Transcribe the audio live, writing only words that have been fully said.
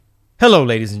Hello,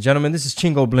 ladies and gentlemen. This is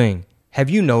Chingo Bling. Have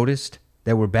you noticed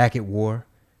that we're back at war?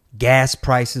 Gas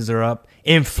prices are up.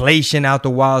 Inflation out the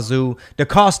wazoo. The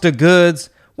cost of goods.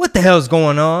 What the hell's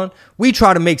going on? We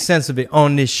try to make sense of it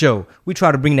on this show. We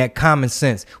try to bring that common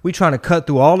sense. We try to cut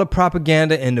through all the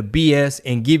propaganda and the BS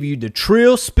and give you the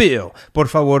trill spill. Por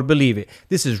favor, believe it.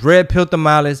 This is Red Pill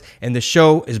Tamales, and the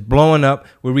show is blowing up.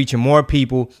 We're reaching more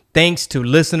people thanks to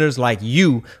listeners like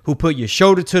you who put your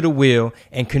shoulder to the wheel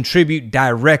and contribute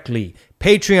directly.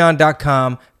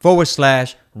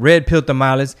 Patreon.com/Red Pill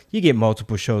Tamales. You get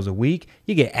multiple shows a week.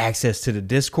 You get access to the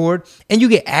Discord, and you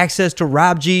get access to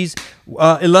Rob G's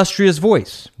illustrious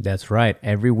voice. That's right.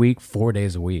 Every week, 4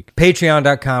 days a week.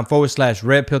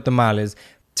 Patreon.com/Red Pill Tamales.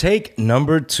 Take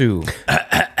number 2.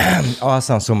 Oh, I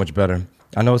sound so much better.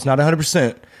 I know it's not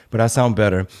 100%, but I sound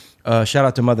better. Shout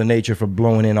out to Mother Nature for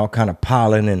blowing in all kind of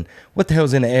pollen and what the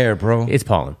hell's in the air, bro? It's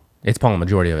pollen. It's pollen,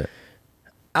 majority of it.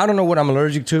 I don't know what I'm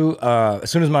allergic to. As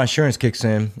soon as my insurance kicks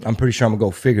in, I'm pretty sure I'm going to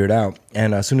go figure it out.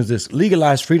 And as soon as this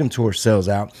Legalized Freedom Tour sells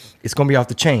out, it's going to be off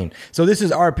the chain. So this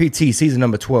is RPT season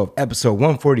number 12, episode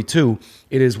 142.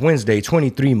 It is Wednesday,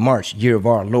 23 March, year of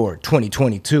our Lord,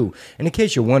 2022. And in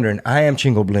case you're wondering, I am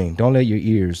Chingo Bling. Don't let your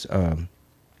ears... I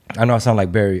know I sound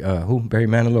like Barry... Barry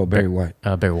Manilow or Barry White?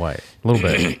 Barry White. A little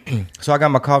bit. So I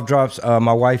got my cough drops.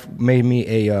 My wife made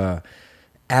me a...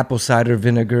 apple cider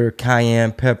vinegar,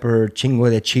 cayenne pepper, chingo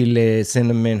de chile,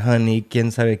 cinnamon, honey,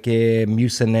 quien sabe qué,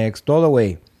 Mucinex, all the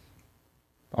way.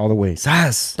 All the way.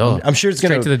 Sas. I'm sure it's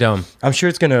going Straight to the dome. I'm sure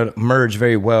it's going to merge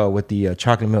very well with the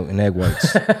chocolate milk and egg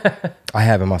whites I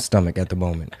have in my stomach at the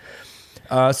moment.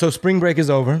 So spring break is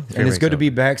over, and it's good to be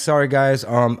back. Sorry, guys.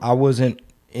 I wasn't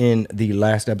in the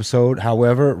last episode.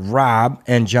 However, Rob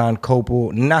and John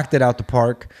Copel knocked it out the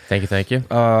park. Thank you.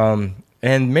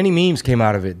 And many memes came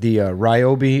out of it. The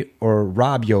Ryobi or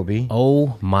Rob Yobi.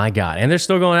 Oh my God. And they're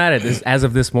still going at it as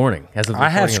of this morning. I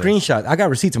have screenshots. I got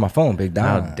receipts on my phone, Big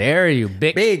Don. How dare you,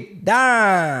 Big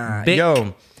Don. Big.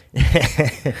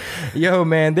 Yo,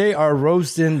 man, they are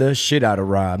roasting the shit out of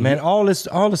Rob. Man, all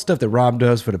the stuff that Rob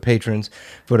does for the patrons,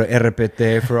 for the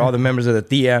RPT, for all the members of the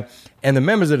TIA, and the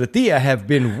members of the TIA have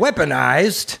been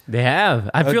weaponized. They have.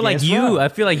 I feel like you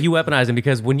weaponize him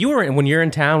because when you're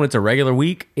in town, when it's a regular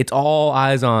week, it's all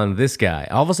eyes on this guy.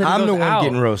 All of a sudden, I'm the one out.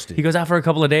 getting roasted. He goes out for a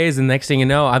couple of days, and next thing you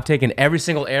know, I've taken every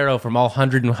single arrow from all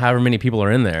 100 and however many people are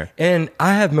in there. And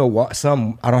I have I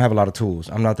don't have a lot of tools.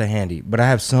 I'm not that handy, but I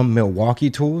have some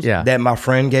Milwaukee tools that my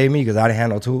friend gave me because I didn't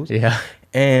have no tools. Yeah.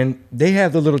 And they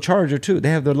have the little charger too. They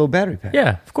have the little battery pack.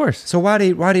 Yeah, of course. So why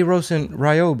they roasting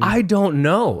Ryobi? I don't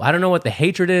know. I don't know what the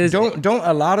hatred is. Don't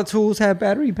a lot of tools have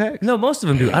battery packs? No, most of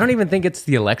them do. I don't even think it's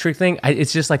the electric thing.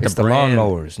 It's just like it's the brand.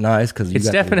 lawnmowers. No, it's because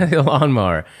it's definitely a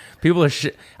lawnmower. People are.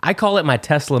 I call it my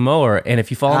Tesla mower. And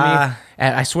if you follow me,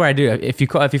 I swear I do. If you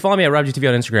follow me at RobGTV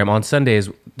on Instagram on Sundays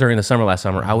during the summer last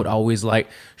summer, I would always like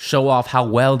show off how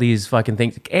well these fucking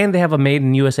things. And they have a Made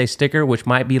in USA sticker, which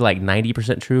might be like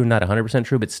 90% true, not 100%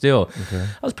 true, but still, I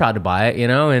was proud to buy it,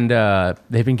 And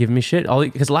they've been giving me shit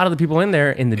because a lot of the people in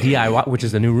there in the DIY, which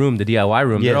is the new room, the DIY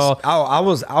room, yes. they're all. I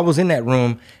was in that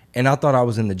room. And I thought I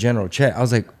was in the general chat. I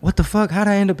was like, what the fuck? How'd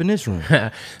I end up in this room?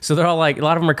 So they're all like, a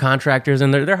lot of them are contractors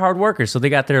and they're hard workers. So they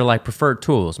got their like preferred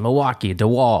tools, Milwaukee,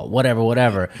 DeWalt,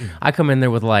 whatever. I come in there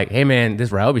with like, hey man, this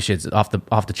Ryobi shit's off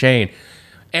the chain.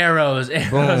 Arrows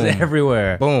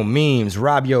everywhere. Boom, memes,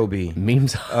 Rob Yobi.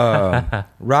 Memes.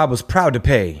 Rob was proud to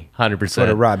pay 100% for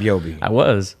the Rob Yobi. I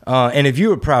was. And if you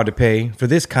were proud to pay for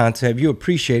this content, if you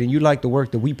appreciate it, you like the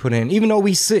work that we put in, even though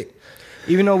we sick.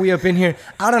 Even though we up in here,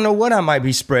 I don't know what I might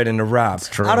be spreading to Rob.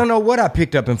 I don't know what I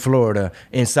picked up in Florida,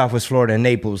 in Southwest Florida, in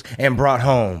Naples, and brought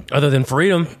home. Other than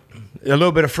freedom. A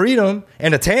little bit of freedom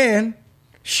and a tan.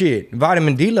 Shit,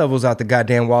 vitamin D levels out the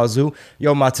goddamn wazoo.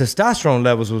 Yo, my testosterone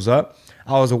levels was up.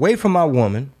 I was away from my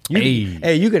woman.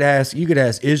 You could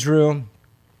ask Israel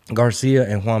Garcia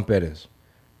and Juan Perez.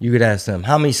 You could ask them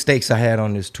how many steaks I had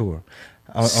on this tour.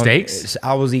 Steaks?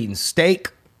 I was eating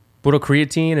steak. Puro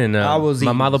creatine and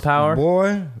Mamalo Power.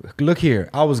 Boy, look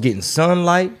here. I was getting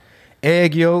sunlight,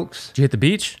 egg yolks. Did you hit the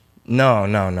beach? No,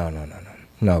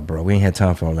 bro. We ain't had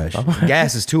time for all that shit.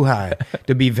 Gas is too high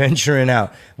to be venturing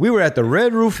out. We were at the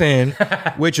Red Roof Inn,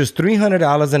 which was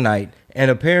 $300 a night. And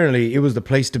apparently it was the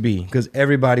place to be because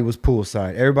everybody was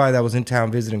poolside. Everybody that was in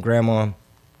town visiting grandma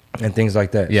and things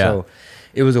like that. Yeah. So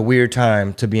it was a weird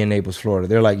time to be in Naples, Florida.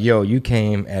 They're like, yo, you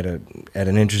came at an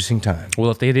interesting time. Well,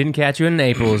 if they didn't catch you in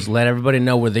Naples, let everybody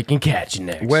know where they can catch you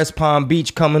next. West Palm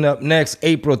Beach coming up next,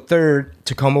 April 3rd.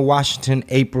 Tacoma, Washington,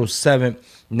 April 7th.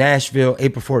 Nashville,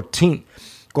 April 14th.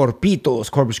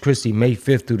 Corpitos, Corpus Christi, May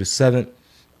 5th through the 7th.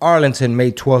 Arlington,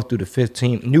 May 12th through the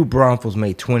 15th. New Braunfels,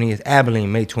 May 20th.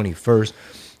 Abilene, May 21st.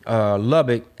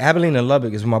 Lubbock, Abilene and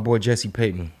Lubbock is my boy Jesse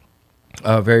Payton.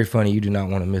 Very funny. You do not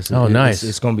want to miss it. Oh, nice.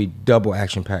 It's going to be double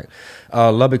action packed.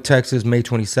 Lubbock, Texas, May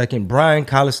 22nd. Bryan,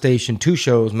 College Station, 2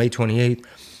 shows, May 28th.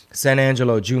 San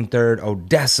Angelo, June 3rd.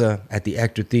 Odessa at the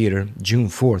Ector Theater, June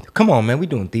 4th. Come on, man. We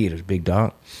doing theaters, big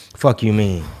dog. Fuck you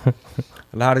mean. A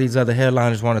lot of these other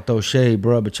headliners want to throw shade,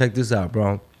 bro. But check this out,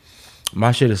 bro.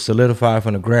 My shit is solidified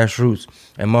from the grassroots.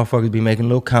 And motherfuckers be making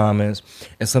little comments.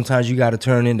 And sometimes you got to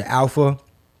turn into alpha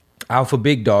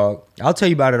big dog. I'll tell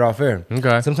you about it off air.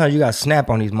 Okay. Sometimes you got to snap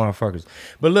on these motherfuckers.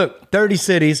 But look, 30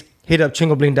 cities. Hit up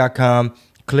chingobling.com.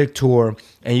 Click tour,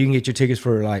 and you can get your tickets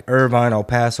for like Irvine, El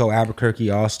Paso, Albuquerque,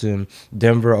 Austin,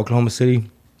 Denver, Oklahoma City,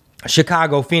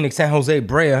 Chicago, Phoenix, San Jose,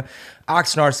 Brea,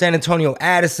 Oxnard, San Antonio,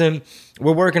 Addison.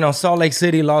 We're working on Salt Lake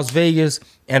City, Las Vegas,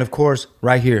 and of course,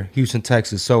 right here, Houston,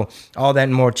 Texas. So all that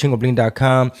and more,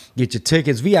 chingobling.com. Get your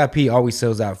tickets. VIP always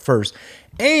sells out first.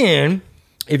 And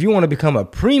if you want to become a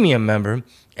premium member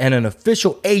and an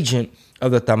official agent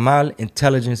of the Tamal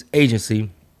Intelligence Agency,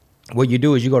 what you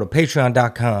do is you go to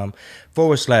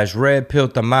patreon.com/Red Pill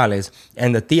Tamales,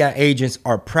 and the Thea agents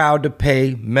are proud to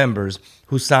pay members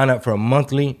who sign up for a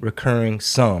monthly recurring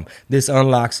sum. This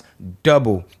unlocks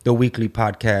double the weekly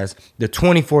podcast, the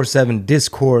 24/7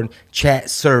 Discord chat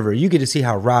server. You get to see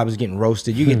how Rob is getting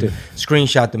roasted. You get to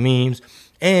screenshot the memes,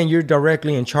 and you're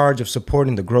directly in charge of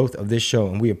supporting the growth of this show,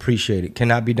 and we appreciate it.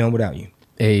 Cannot be done without you.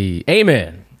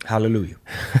 Amen. Hallelujah.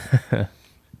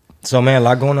 So, man, a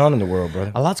lot going on in the world,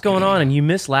 brother. A lot's going on, and you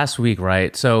missed last week,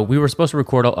 right? So we were supposed to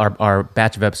record our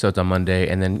batch of episodes on Monday,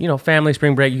 and then, family,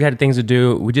 spring break, you had things to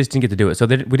do. We just didn't get to do it. So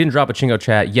we didn't drop a Chingo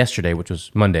chat yesterday, which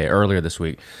was Monday, earlier this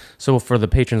week. So for the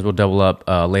patrons, we'll double up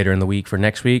later in the week for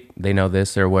next week. They know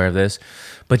this. They're aware of this.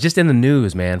 But just in the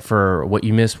news, man, for what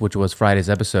you missed, which was Friday's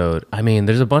episode, I mean,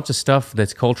 there's a bunch of stuff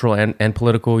that's cultural and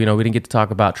political. We didn't get to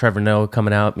talk about Trevor Noah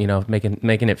coming out,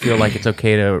 making it feel like it's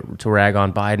okay to rag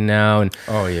on Biden now. And,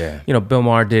 oh, yeah. Bill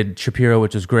Maher did Shapiro,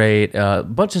 which was great. A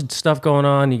bunch of stuff going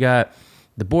on. You got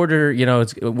the border,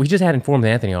 we just had Informed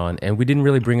Anthony on, and we didn't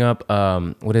really bring up,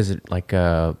 what is it, like...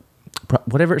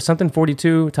 whatever, something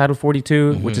 42, Title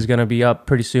 42, which is going to be up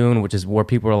pretty soon, which is where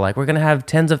people are like, we're going to have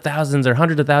tens of thousands or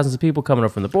hundreds of thousands of people coming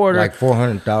up from the border. Like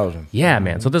 400,000. Yeah,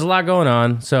 man. So there's a lot going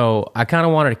on. So I kind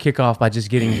of wanted to kick off by just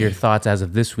getting your thoughts as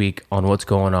of this week on what's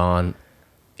going on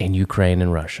in Ukraine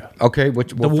and Russia. Okay.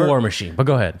 The war machine. But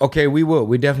go ahead. Okay, we will.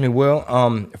 We definitely will.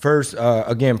 First,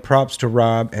 again, props to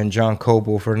Rob and John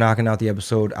Coble for knocking out the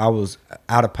episode. I was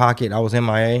out of pocket. I was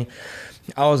MIA.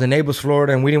 I was in Naples,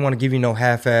 Florida, and we didn't want to give you no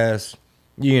half-ass,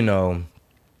 we got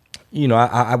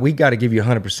to give you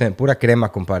 100%. Pura crema,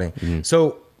 compadre.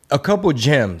 So a couple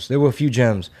gems. There were a few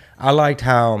gems. I liked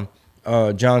how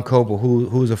John Coble,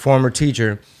 who's a former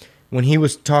teacher, when he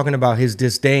was talking about his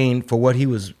disdain for what he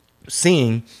was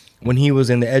seeing when he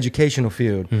was in the educational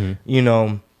field,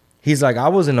 he's like, I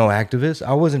wasn't no activist.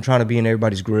 I wasn't trying to be in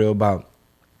everybody's grill about,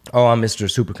 oh, I'm Mr.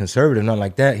 Super Conservative, nothing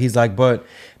like that. He's like, but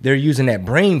they're using that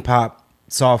brain pop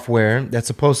software that's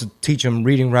supposed to teach them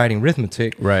reading, writing,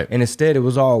 arithmetic. Right. And instead it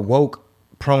was all woke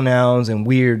pronouns and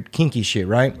weird kinky shit,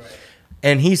 right?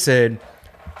 And he said,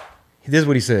 this is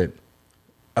what he said.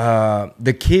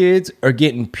 The kids are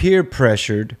getting peer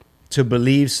pressured to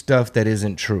believe stuff that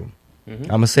isn't true. I'm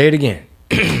going to say it again.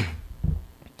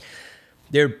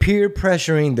 They're peer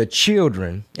pressuring the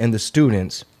children and the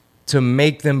students to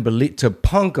make them believe, to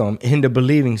punk them into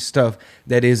believing stuff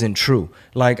that isn't true.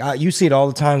 Like you see it all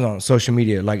the time on social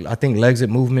media. Like I think L'exit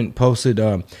Movement posted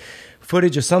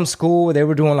footage of some school where they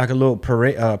were doing like a little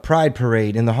pride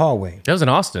parade in the hallway. That was in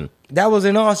Austin. That was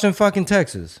in Austin, fucking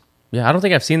Texas. Yeah, I don't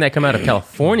think I've seen that come out of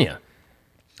California.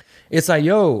 It's like,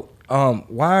 yo,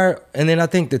 why? And then I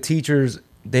think the teachers,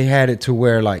 they had it to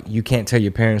where like you can't tell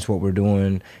your parents what we're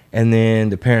doing, and then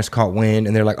the parents caught wind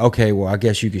and they're like, okay, well, I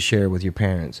guess you could share with your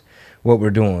parents what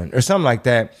we're doing or something like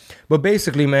that. But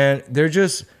basically, man, they're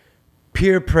just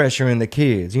peer pressuring the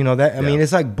kids. I mean,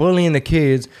 it's like bullying the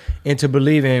kids into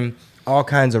believing all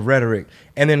kinds of rhetoric.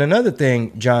 And then another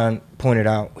thing John pointed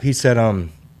out, he said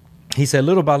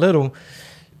little by little,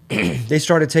 they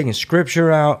started taking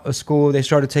scripture out of school. They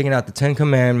started taking out the 10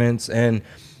 Commandments. And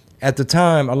at the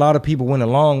time, a lot of people went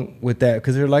along with that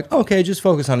because they're like, okay, just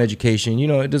focus on education.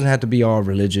 It doesn't have to be all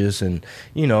religious and,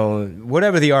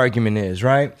 whatever the argument is,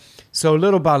 right? So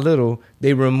little by little,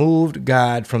 they removed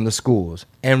God from the schools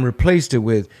and replaced it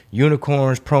with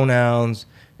unicorns, pronouns,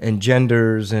 and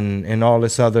genders and all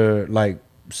this other like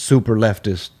super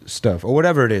leftist stuff or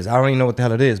whatever it is. I don't even know what the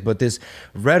hell it is, but this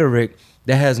rhetoric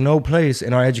that has no place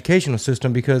in our educational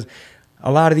system because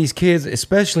a lot of these kids,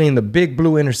 especially in the big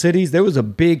blue inner cities, there was a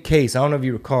big case. I don't know if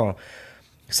you recall.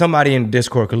 Somebody in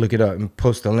Discord could look it up and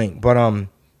post the link. But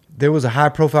there was a high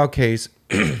profile case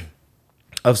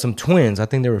of some twins. I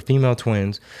think they were female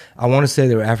twins. I want to say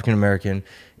they were African American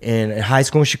in a high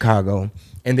school in Chicago.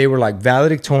 And they were like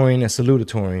valedictorian and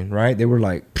salutatorian, right? They were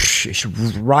like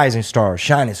rising stars,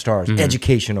 shining stars,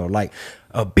 educational, like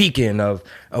a beacon of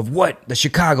what the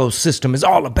Chicago system is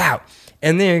all about.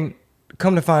 And then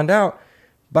come to find out,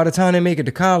 by the time they make it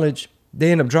to college,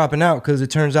 they end up dropping out because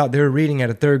it turns out they're reading at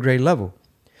a third grade level.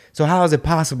 So how is it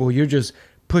possible you're just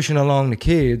pushing along the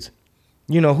kids?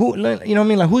 You know, who, you know what I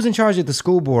mean? Like, who's in charge at the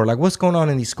school board? Like, what's going on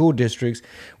in these school districts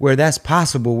where that's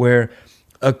possible, where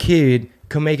a kid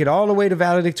can make it all the way to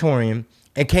valedictorian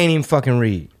and can't even fucking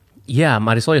read? Yeah,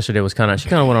 Marisol yesterday was she kind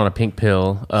of went on a pink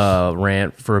pill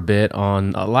rant for a bit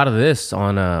on a lot of this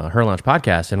on her Lunch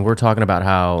podcast, and we're talking about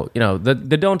how, you know, the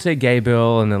Don't Say Gay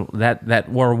bill and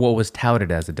that were what was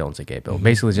touted as the Don't Say Gay bill,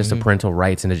 basically just a parental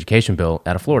rights and education bill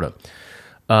out of Florida.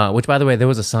 Which, by the way, there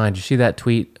was a sign. Did you see that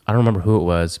tweet? I don't remember who it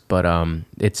was, but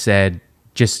it said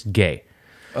just gay.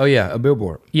 Oh, yeah, a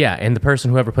billboard. Yeah, and the person,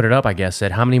 whoever put it up, I guess,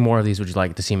 said, how many more of these would you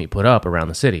like to see me put up around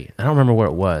the city? I don't remember where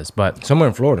it was, but... Somewhere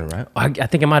in Florida, right? I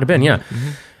think it might have been, yeah.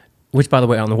 Which, by the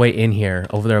way, on the way in here,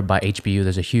 over there by HBU,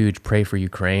 there's a huge Pray for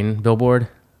Ukraine billboard.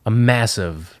 A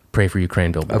massive Pray for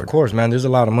Ukraine billboard. Of course, man. There's a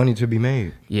lot of money to be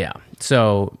made. Yeah.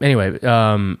 So, anyway,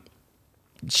 her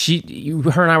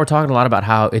and I were talking a lot about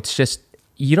how it's just...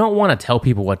 You don't want to tell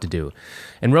people what to do.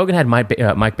 And Rogan had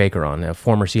Mike Baker on, a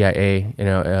former CIA,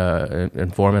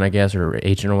 informant, I guess, or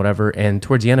agent or whatever. And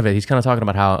towards the end of it, he's kind of talking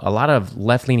about how a lot of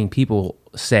left-leaning people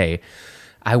say,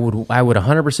 I would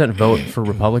 100% vote for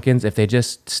Republicans if they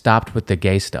just stopped with the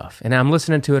gay stuff. And I'm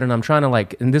listening to it, and I'm trying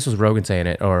to and this was Rogan saying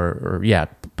it, or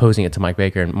posing it to Mike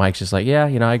Baker, and Mike's just like, yeah,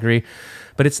 I agree.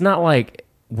 But it's not like,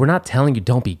 we're not telling you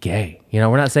don't be gay.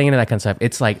 We're not saying any of that kind of stuff.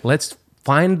 It's like, let's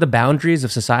find the boundaries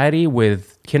of society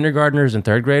with kindergartners and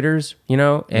third graders,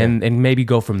 and maybe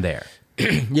go from there.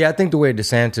 Yeah, I think the way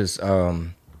DeSantis,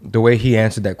 the way he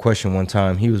answered that question one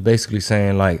time, he was basically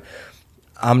saying, like,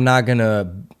 I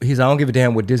don't give a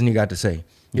damn what Disney got to say.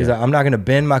 He's like, I'm not going to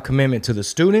bend my commitment to the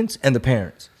students and the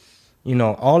parents.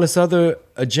 All this other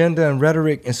agenda and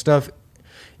rhetoric and stuff,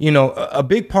 a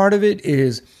big part of it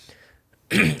is,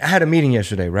 I had a meeting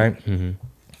yesterday, right? Mm-hmm.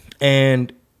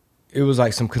 And it was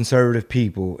like some conservative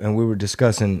people, and we were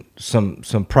discussing some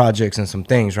projects and some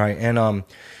things, right? And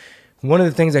one of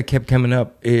the things that kept coming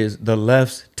up is the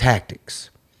left's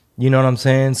tactics. You know what I'm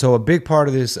saying? So a big part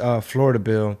of this Florida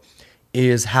bill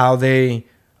is how their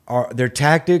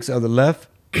tactics of the left.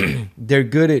 They're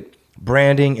good at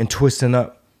branding and twisting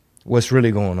up what's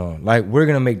really going on. Like, we're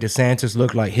going to make DeSantis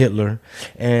look like Hitler,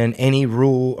 and any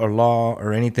rule or law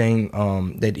or anything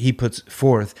that he puts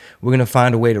forth, we're going to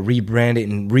find a way to rebrand it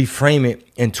and reframe it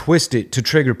and twist it to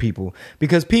trigger people.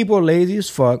 Because people are lazy as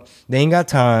fuck. They ain't got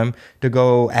time to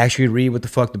go actually read what the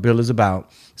fuck the bill is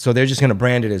about. So they're just going to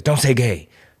brand it as, don't say gay.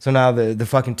 So now the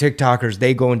fucking TikTokers,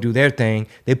 they go and do their thing.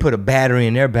 They put a battery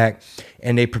in their back,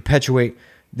 and they perpetuate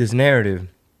this narrative.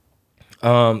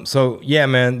 So yeah,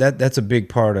 man, that's a big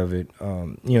part of it.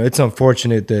 It's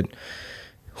unfortunate that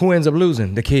who ends up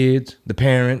losing? The kids, the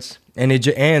parents,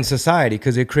 and society,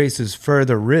 because it creates this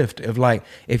further rift of, like,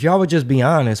 if y'all would just be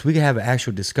honest, we could have an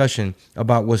actual discussion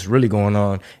about what's really going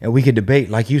on, and we could debate,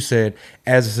 like you said,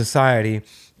 as a society.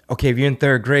 Okay, if you're in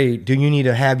third grade, do you need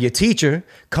to have your teacher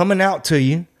coming out to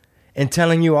you and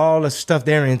telling you all the stuff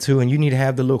they're into, and you need to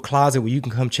have the little closet where you can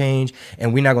come change,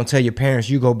 and we're not going to tell your parents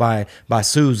you go by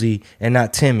Susie and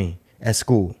not Timmy at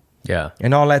school. Yeah.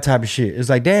 And all that type of shit. It's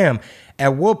like, damn,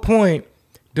 at what point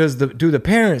do the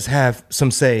parents have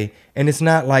some say? And it's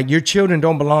not like your children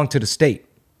don't belong to the state.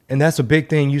 And that's a big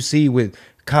thing you see with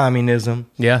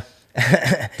communism. Yeah.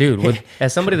 Dude,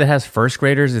 as somebody that has first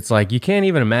graders, it's like, you can't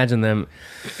even imagine them...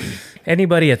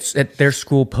 Anybody at their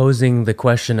school posing the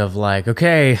question of, like,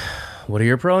 okay, what are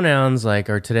your pronouns? Like,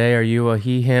 or today, are you a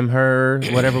he, him, her,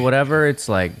 whatever? It's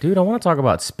like, dude, I want to talk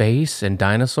about space and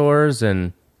dinosaurs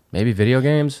and maybe video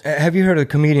games. Have you heard of the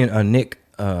comedian Nick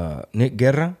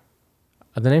Guerra?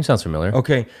 The name sounds familiar.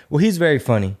 Okay. Well, he's very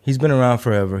funny. He's been around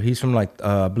forever. He's from,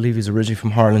 I believe he's originally from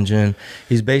Harlingen.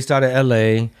 He's based out of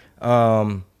L.A.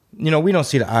 We don't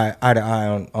see the eye to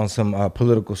eye on some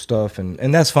political stuff,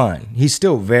 and that's fine. He's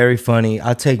still very funny.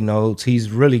 I take notes. He's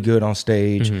really good on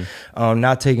stage,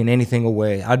 not taking anything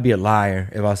away. I'd be a liar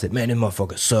if I said, man, this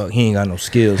motherfucker suck. He ain't got no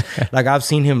skills. Like, I've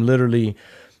seen him literally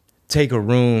take a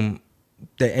room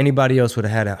that anybody else would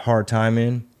have had a hard time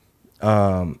in,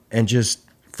 and just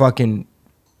fucking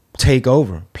take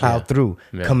over, plow through,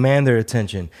 command their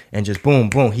attention, and just boom,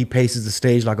 boom. He paces the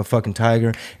stage like a fucking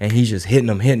tiger, and he's just hitting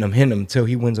them until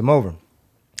he wins them over.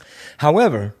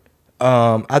 However,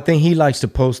 I think he likes to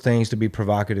post things to be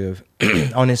provocative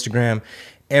on Instagram.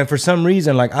 And for some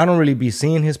reason, like, I don't really be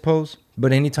seeing his posts,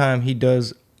 but anytime he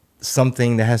does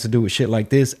something that has to do with shit like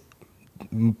this,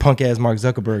 punk ass Mark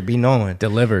Zuckerberg be knowing.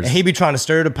 Delivers. And he be trying to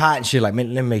stir the pot and shit. Like,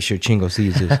 man, let me make sure Chingo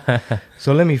sees this.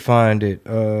 So let me find it.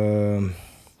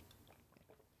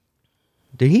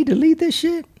 Did he delete this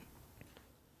shit?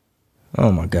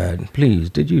 Oh my God. Please,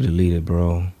 did you delete it,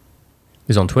 bro?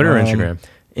 He's on Twitter or Instagram?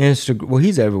 Instagram. Well,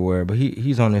 he's everywhere, but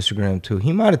he's on Instagram too.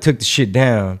 He might have took the shit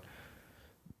down.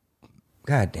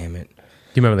 God damn it. Do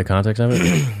you remember the context of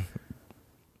it?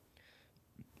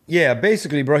 Yeah,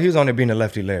 basically, bro, he was on there being a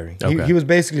lefty Larry. Okay. He was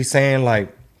basically saying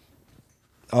like,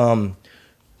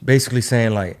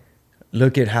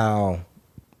 look at how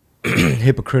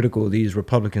hypocritical these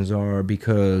Republicans are,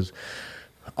 because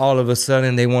all of a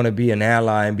sudden they want to be an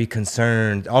ally and be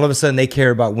concerned. All of a sudden they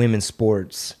care about women's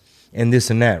sports and this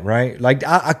and that, right? Like,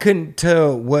 I couldn't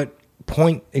tell what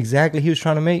point exactly he was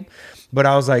trying to make, but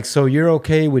I was like, so you're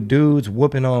okay with dudes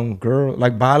whooping on girls,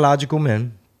 like biological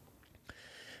men,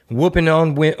 whooping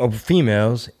on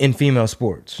females in female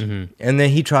sports. Mm-hmm. And then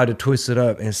he tried to twist it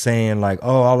up and saying like,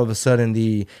 oh, all of a sudden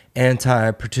the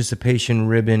anti-participation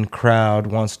ribbon crowd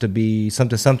wants to be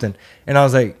something. And I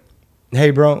was like,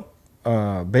 hey, bro,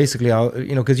 basically,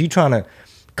 because you trying to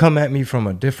come at me from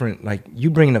a different, like, you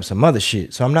bringing up some other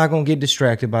shit. So I'm not going to get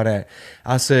distracted by that.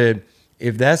 I said,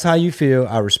 if that's how you feel,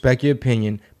 I respect your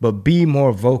opinion, but be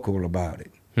more vocal about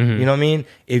it. Mm-hmm. You know what I mean?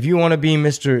 If you want to be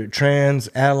Mr. Trans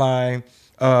Ally,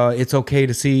 it's okay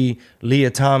to see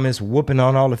Leah Thomas whooping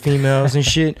on all the females and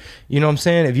shit. You know what I'm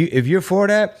saying? If you're for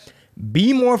that,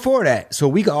 be more for that, so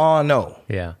we can all know.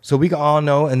 Yeah. So we can all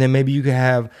know, and then maybe you can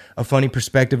have a funny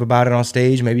perspective about it on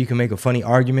stage. Maybe you can make a funny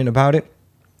argument about it,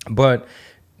 but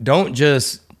don't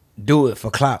just do it for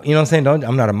clout. You know what I'm saying?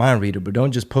 I'm not a mind reader, but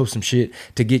don't just post some shit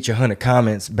to get your 100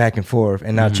 comments back and forth.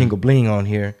 And now Chingo Bling on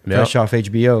here, fresh off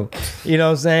HBO. You know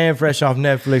what I'm saying? Fresh off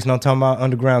Netflix. And I'm talking about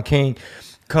Underground King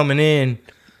coming in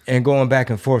and going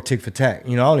back and forth, tick for tack.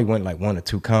 You know, I only went like 1 or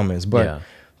 2 comments, but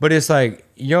it's like,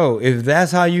 yo, if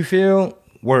that's how you feel,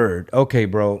 word. Okay,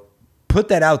 bro, put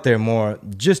that out there more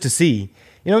just to see.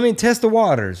 You know what I mean? Test the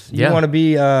waters. You want to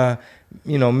be,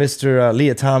 Mr.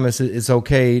 Leah Thomas. It's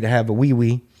okay to have a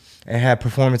wee-wee and have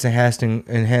performance enhancing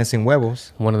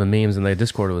huevos. One of the memes in the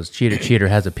Discord was cheater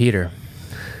has a Peter.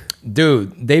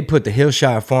 Dude, they put the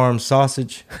Hillshire Farm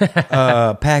sausage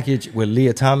package with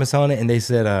Leah Thomas on it, and they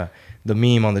said the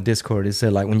meme on the Discord, it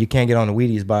said like, when you can't get on the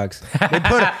Wheaties box,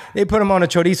 they put them on a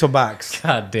chorizo box.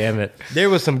 God damn it. There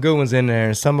was some good ones in there,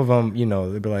 and some of them,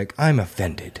 they'd be like, I'm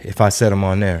offended if I set them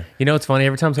on there. You know, it's funny,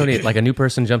 every time somebody, like a new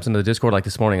person jumps into the Discord, like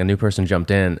this morning, a new person jumped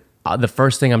in, the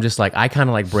first thing I'm just like, I kind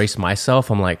of like brace myself.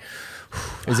 I'm like,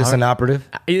 is this an operative?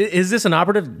 Is this an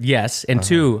operative? Yes. And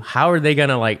two, how are they going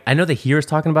to like, I know they hear us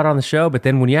talking about it on the show, but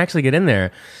then when you actually get in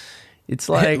there, it's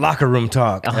like locker room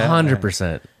talk.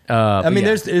 100%. I mean,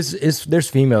 there's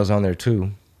females on there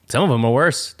too. Some of them are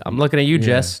worse. I'm looking at you,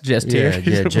 Jess. Jess Tier.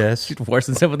 Yeah, Jess. She's worse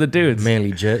than some of the dudes.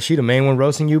 Mainly Jess. She the main one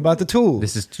roasting you about the tools.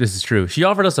 This is true. She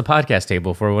offered us a podcast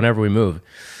table for whenever we move.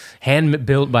 Hand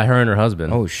built by her and her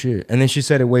husband. Oh shit! And then she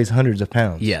said it weighs hundreds of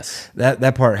pounds. Yes,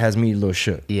 that part has me a little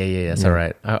shook. Yeah. It's all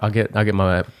right. I'll get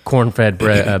my corn-fed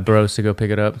bros to go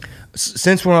pick it up.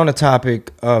 Since we're on the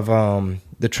topic of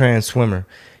the trans swimmer,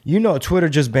 Twitter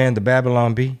just banned the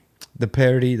Babylon Bee, the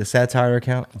parody, the satire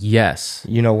account. Yes.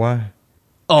 You know why?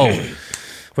 Oh,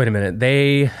 wait a minute.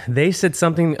 They said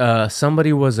something.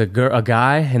 Somebody was a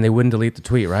guy, and they wouldn't delete the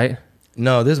tweet, right?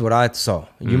 No, this is what I saw.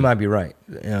 You might be right.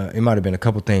 It might have been a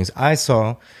couple things. I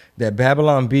saw that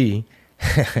Babylon Bee,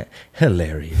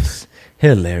 hilarious.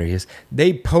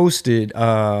 They posted,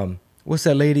 what's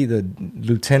that lady, the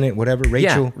lieutenant, whatever,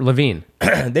 Rachel? Yeah, Levine.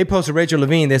 They posted Rachel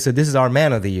Levine. They said, this is our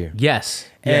man of the year. Yes.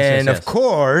 And of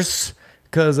course,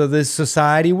 because of this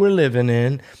society we're living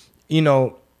in,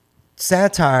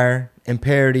 satire and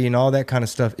parody and all that kind of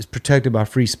stuff is protected by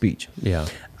free speech. Yeah.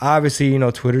 Obviously,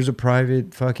 Twitter's a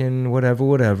private fucking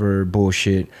whatever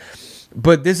bullshit.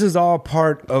 But this is all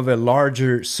part of a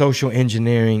larger social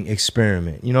engineering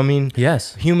experiment. You know what I mean?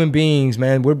 Yes. Human beings,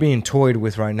 man, we're being toyed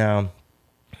with right now.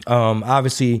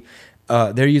 Obviously,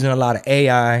 they're using a lot of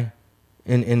AI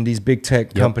in these big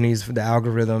tech companies for the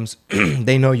algorithms.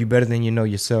 They know you better than you know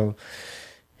yourself.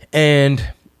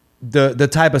 And the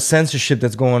type of censorship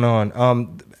that's going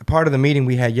on. Part of the meeting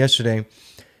we had yesterday,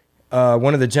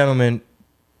 one of the gentlemen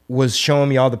was showing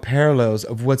me all the parallels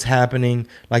of what's happening,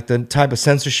 like the type of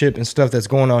censorship and stuff that's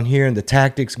going on here and the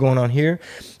tactics going on here,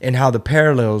 and how the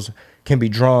parallels can be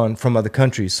drawn from other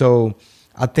countries. So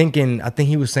I think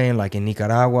he was saying like in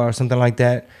Nicaragua or something like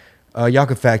that. Y'all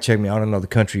can fact check me. I don't know the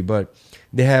country, but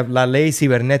they have La Ley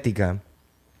Cibernética,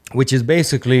 which is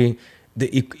basically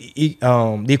the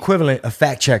equivalent of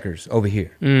fact checkers over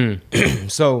here.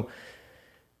 So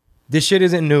this shit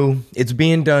isn't new. It's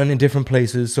being done in different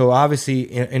places. So obviously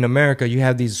in America, you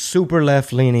have these super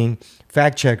left-leaning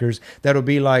fact checkers that'll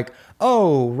be like,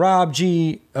 oh, Rob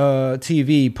G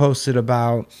TV posted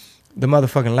about the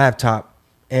motherfucking laptop,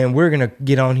 and we're going to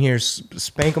get on here,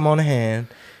 spank them on the hand,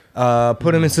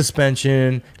 put them in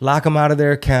suspension, lock them out of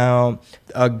their account,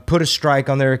 put a strike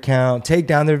on their account, take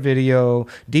down their video,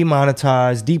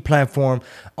 demonetize, deplatform,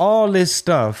 all this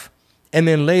stuff. And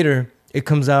then later it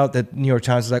comes out that New York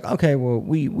Times is like, okay, well,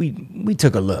 we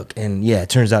took a look, and yeah, it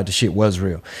turns out the shit was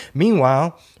real.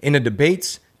 Meanwhile, in the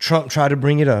debates, Trump tried to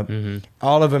bring it up.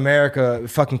 All of America,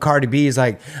 fucking Cardi B is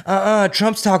like,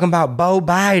 Trump's talking about Beau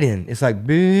Biden. It's like,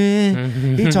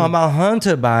 he talking about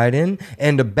Hunter Biden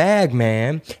and the bag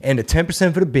man and the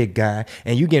 10% for the big guy,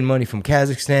 and you getting money from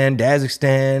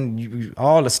Kazakhstan,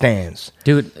 all the stands.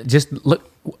 Dude, just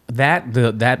look,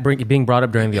 being brought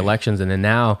up during the elections, and then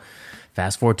now,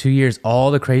 fast forward 2 years,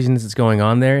 all the craziness that's going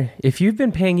on there. If you've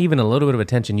been paying even a little bit of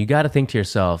attention, you got to think to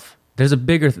yourself, there's a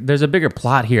bigger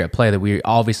plot here at play that we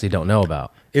obviously don't know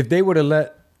about. If they would have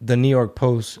let the New York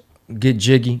Post get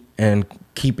jiggy and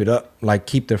keep it up, like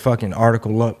keep their fucking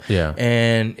article up, yeah.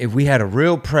 And if we had a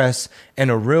real press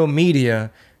and a real media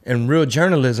and real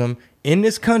journalism in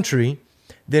this country,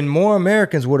 then more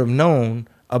Americans would have known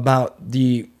about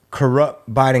the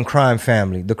corrupt Biden crime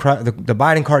family, the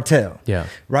Biden cartel. Yeah.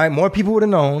 Right? More people would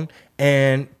have known,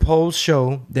 and polls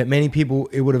show that many people,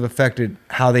 it would have affected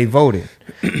how they voted.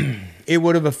 It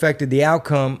would have affected the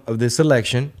outcome of this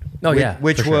election. Oh, yeah.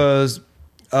 Which was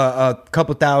a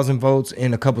couple thousand votes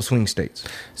in a couple swing states.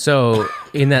 So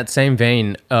in that same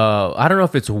vein, I don't know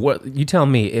if it's you tell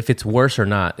me if it's worse or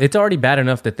not. It's already bad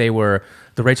enough that they were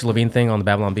the Rachel Levine thing on the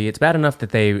Babylon Bee. It's bad enough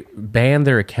that they banned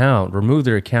their account, removed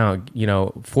their account,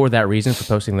 for that reason, for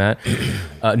posting that,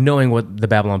 knowing what the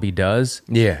Babylon Bee does.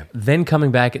 Yeah. Then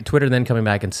coming back at Twitter,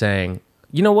 and saying,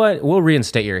 you know what, we'll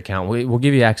reinstate your account. We'll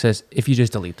give you access if you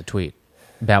just delete the tweet.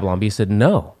 Babylon Bee said,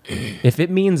 no. If it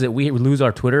means that we lose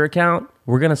our Twitter account,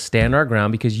 we're going to stand our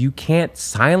ground because you can't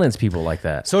silence people like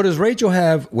that. So does Rachel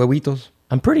have huevitos?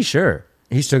 I'm pretty sure.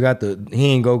 He still got he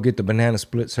ain't go get the banana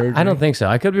split surgery? I don't think so.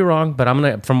 I could be wrong,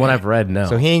 but from what I've read, no.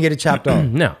 So he ain't get it chopped off?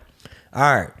 No.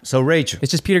 All right. So Rachel.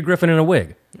 It's just Peter Griffin in a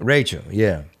wig. Rachel,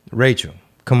 yeah. Rachel.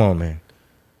 Come on, man.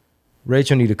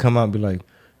 Rachel need to come out and be like,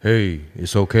 hey,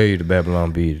 it's okay, the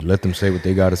Babylon Bee. Let them say what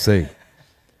they got to say.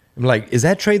 I'm like, is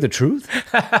that Trey the Truth?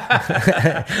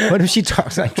 What if she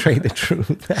talks like Trey the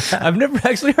Truth? I've never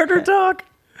actually heard her talk.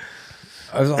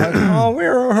 I was like, oh,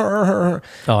 where?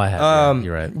 Oh, I have.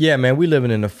 You're right. Yeah, man, we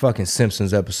living in a fucking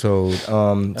Simpsons episode.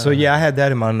 So yeah, I had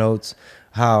that in my notes.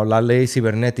 How La Ley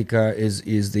Cibernética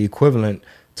is the equivalent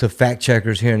to fact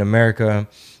checkers here in America.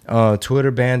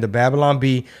 Twitter banned the Babylon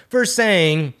Bee for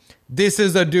saying this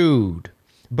is a dude.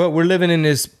 But we're living in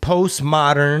this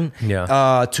postmodern,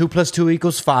 2 +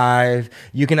 2 = 5.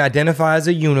 You can identify as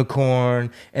a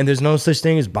unicorn, and there's no such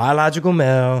thing as biological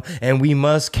male, and we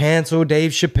must cancel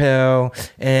Dave Chappelle,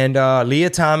 and Leah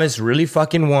Thomas really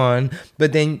fucking won.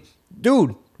 But then,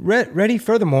 dude, ready?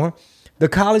 Furthermore, the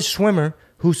college swimmer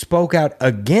who spoke out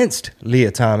against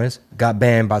Leah Thomas got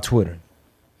banned by Twitter.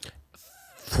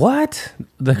 What?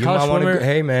 The You college might wanna swimmer?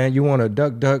 hey, man, you want to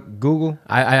duck Google?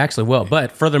 I actually will.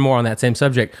 But furthermore, on that same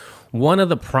subject, one of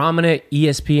the prominent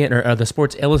ESPN or the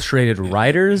Sports Illustrated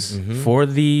writers for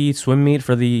the swim meet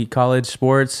for the college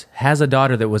sports has a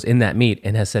daughter that was in that meet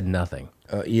and has said nothing.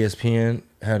 ESPN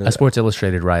had A Sports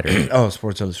Illustrated writer. Oh,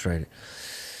 Sports Illustrated.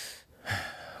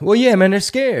 Well, yeah, man, they're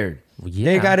scared.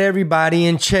 Yeah. They got everybody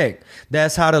in check.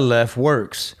 That's how the left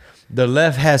works. The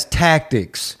left has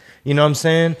tactics. You know what I'm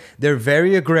saying? They're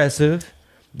very aggressive.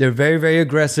 They're very, very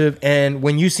aggressive. And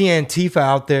when you see Antifa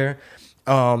out there,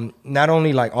 not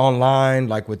only like online,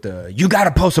 like with the, you got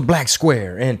to post a black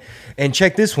square. And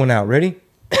check this one out. Ready?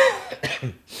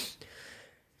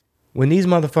 When these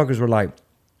motherfuckers were like,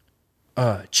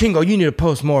 Chingo, you need to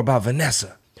post more about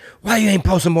Vanessa. Why you ain't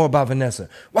posting more about Vanessa?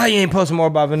 Why you ain't posting more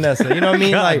about Vanessa? You know what I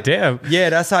mean? God like, damn. Yeah,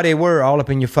 that's how they were, all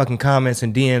up in your fucking comments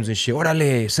and DMs and shit.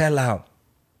 Orale, sell out.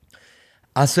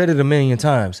 I said it a million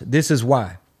times. This is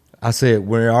why. I said,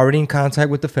 we're already in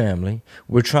contact with the family.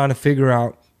 We're trying to figure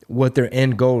out what their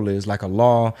end goal is, like a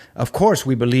law. Of course,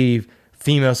 we believe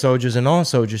female soldiers and all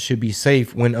soldiers should be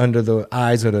safe when under the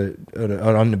eyes of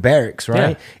on the barracks,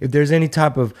 right? Yeah. If there's any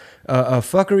type of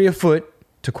fuckery afoot,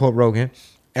 to quote Rogan,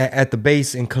 at the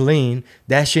base in Killeen,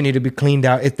 that shit need to be cleaned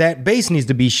out. If that base needs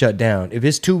to be shut down, if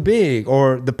it's too big,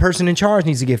 or the person in charge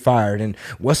needs to get fired, and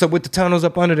what's up with the tunnels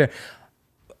up under there?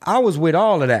 I was with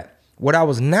all of that. What I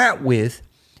was not with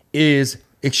is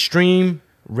extreme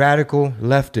radical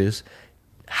leftists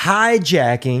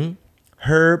hijacking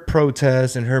her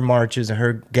protests and her marches and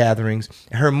her gatherings,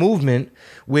 her movement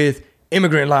with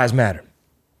Immigrant Lives Matter.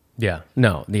 Yeah,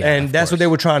 no, yeah, and that's what they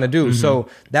were trying to do. Mm-hmm. So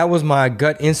that was my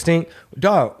gut instinct.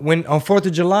 Dog, when on 4th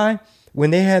of July,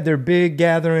 when they had their big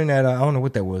gathering at, I don't know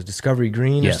what that was, Discovery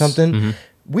Green or something,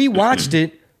 we watched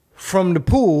it from the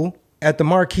pool at the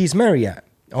Marquise Marriott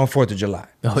on 4th of July.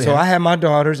 Oh, so I had my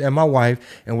daughters and my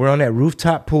wife, and we're on that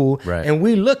rooftop pool, and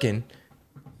we looking.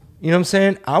 You know what I'm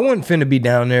saying? I wasn't finna be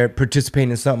down there participating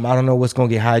in something. I don't know what's gonna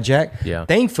get hijacked. Yeah.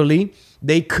 Thankfully,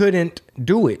 they couldn't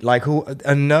do it. Like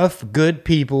enough good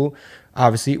people,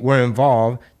 obviously, were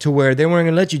involved to where they weren't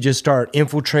gonna let you just start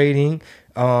infiltrating,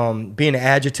 being an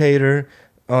agitator,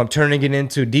 turning it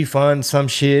into defund some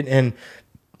shit. And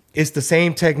it's the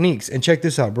same techniques. And check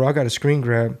this out, bro. I got a screen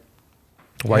grab.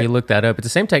 While you look that up, it's the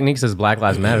same techniques as Black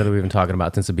Lives Matter that we've been talking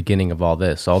about since the beginning of all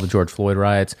this. All the George Floyd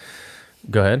riots.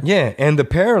 Go ahead. Yeah, and the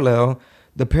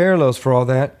parallels for all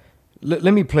that. Let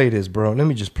me play this, bro. Let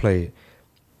me just play it.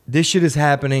 This shit is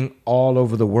happening all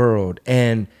over the world,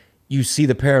 and you see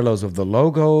the parallels of the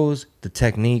logos, the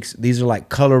techniques. These are like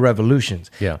color revolutions.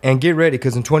 Yeah. And get ready,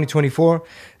 because in 2024,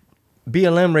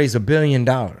 BLM raised $1 billion.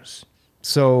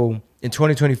 So in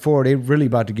 2024, they really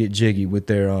about to get jiggy with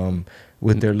their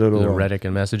little the rhetoric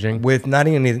and messaging. With not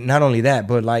only that,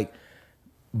 but like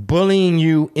bullying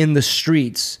you in the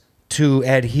streets to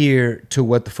adhere to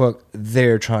what the fuck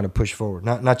they're trying to push forward.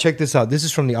 Now check this out. This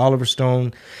is from the Oliver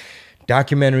Stone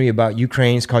documentary about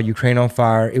Ukraine. It's called Ukraine on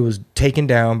Fire. It was taken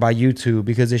down by YouTube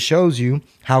because it shows you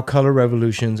how color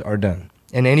revolutions are done.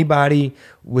 And anybody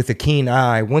with a keen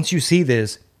eye, once you see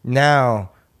this,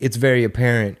 now it's very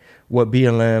apparent what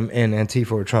BLM and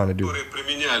Antifa are trying to do.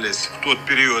 Применялись в тот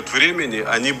период времени,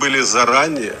 они были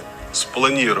заранее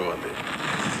спланированы.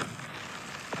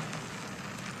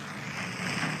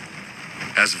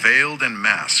 As veiled and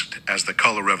masked as the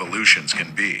color revolutions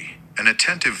can be, an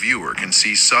attentive viewer can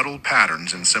see subtle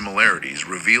patterns and similarities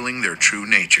revealing their true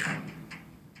nature.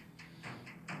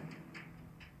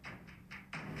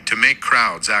 To make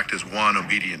crowds act as one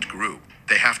obedient group,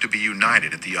 they have to be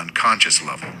united at the unconscious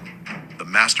level. The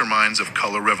masterminds of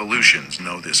color revolutions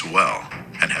know this well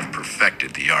and have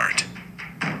perfected the art.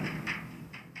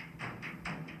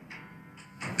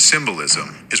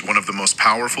 Symbolism is one of the most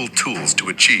powerful tools to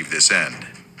achieve this end.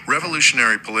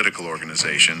 Revolutionary political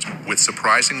organizations with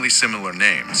surprisingly similar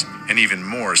names and even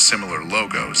more similar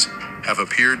logos have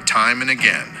appeared time and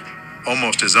again,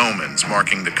 almost as omens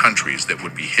marking the countries that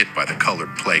would be hit by the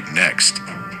colored plague next.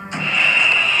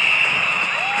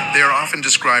 They are often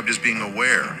described as being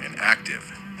aware and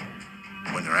active,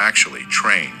 when they're actually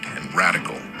trained and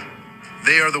radical.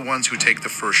 They are the ones who take the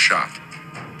first shot,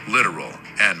 literal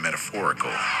and metaphorical,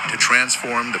 to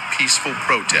transform the peaceful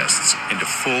protests into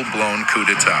full-blown coup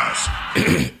d'etats.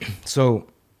 So,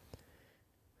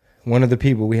 one of the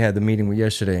people we had the meeting with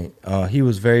yesterday, he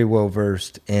was very well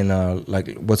versed in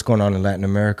like what's going on in Latin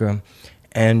America,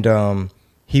 and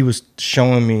he was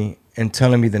showing me and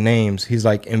telling me the names. He's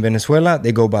like, in Venezuela,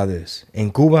 they go by this. In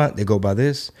Cuba, they go by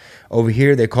this. Over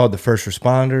here, they call the first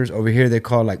responders. Over here, they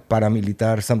call like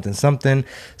paramilitar something something.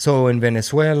 So in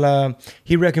Venezuela,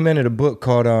 he recommended a book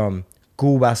called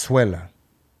Cubasuela,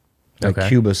 like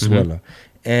Cubasuela.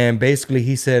 Mm-hmm. And basically,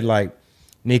 he said like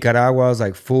Nicaragua is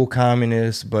like full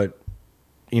communist, but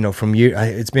you know,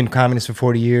 it's been communist for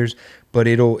 40 years, but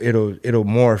it'll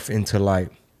morph into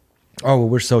like, oh, well,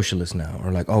 we're socialists now,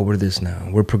 or like, oh, we're this now,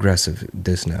 we're progressive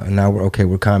this now, and now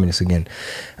we're communists again,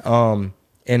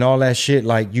 and all that shit.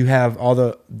 Like, you have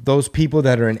all those people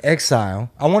that are in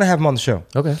exile. I want to have them on the show.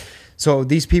 Okay. So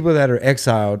these people that are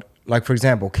exiled, like for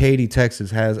example, Katy, Texas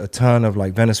has a ton of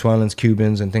like Venezuelans,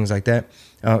 Cubans, and things like that.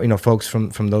 You know, folks from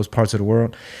those parts of the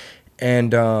world,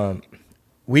 and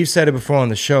we've said it before on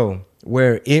the show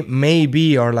where it may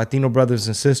be our Latino brothers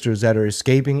and sisters that are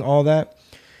escaping all that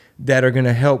are going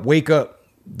to help wake up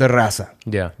the raza.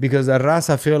 Yeah. Because the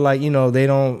raza feel like, you know, they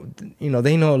know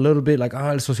a little bit like,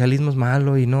 el socialismo es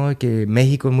malo, y no, que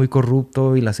México es muy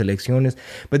corrupto, y las elecciones.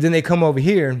 But then they come over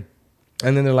here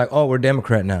and then they're like, oh, we're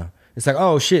Democrat now. It's like,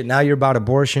 oh shit, now you're about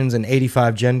abortions and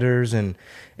 85 genders and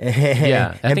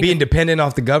being dependent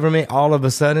off the government all of a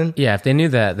sudden. Yeah, if they knew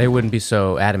that, they wouldn't be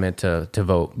so adamant to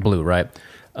vote blue, right?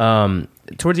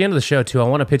 Towards the end of the show, too, I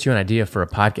want to pitch you an idea for a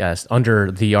podcast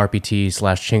under the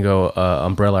RPT/Chingo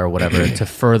umbrella or whatever to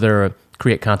further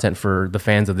create content for the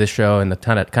fans of this show and the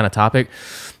kind of topic.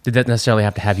 It doesn't necessarily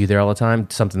have to have you there all the time.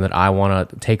 It's something that I want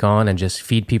to take on and just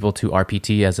feed people to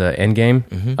RPT as an end game.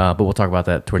 But we'll talk about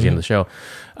that towards the end of the show.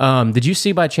 Did you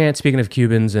see by chance, speaking of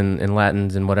Cubans and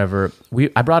Latins and whatever,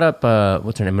 I brought up,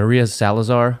 what's her name, Maria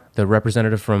Salazar, the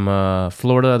representative from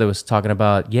Florida that was talking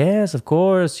about, yes, of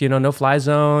course, no fly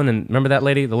zone. And remember that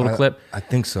lady, the little clip? I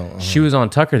think so. She was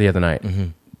on Tucker the other night.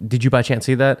 Did you by chance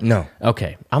see that? No.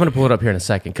 Okay. I'm going to pull it up here in a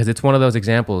second because it's one of those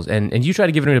examples. And you try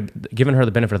to giving her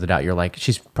the benefit of the doubt. You're like,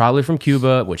 she's probably from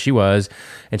Cuba, which she was,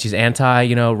 and she's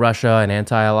anti, Russia and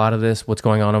anti a lot of this, what's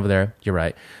going on over there. You're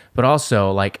right. But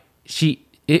also, like,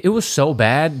 it was so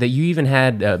bad that you even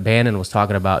had Bannon was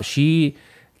talking about, she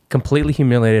completely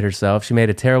humiliated herself. She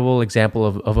made a terrible example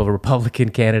of a Republican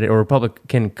candidate or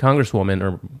Republican congresswoman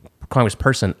or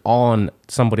congressperson on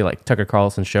somebody like Tucker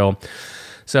Carlson's show.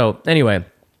 So anyway,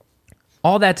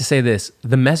 all that to say this,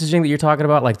 the messaging that you're talking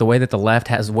about, like the way that the left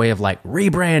has a way of like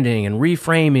rebranding and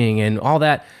reframing and all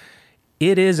that,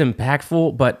 it is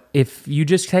impactful. But if you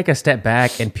just take a step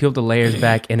back and peel the layers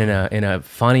back in a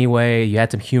funny way, you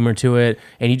add some humor to it,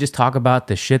 and you just talk about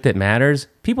the shit that matters,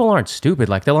 people aren't stupid.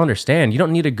 Like, they'll understand. You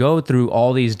don't need to go through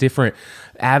all these different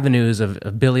avenues of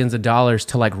billions of dollars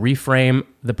to like reframe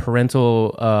the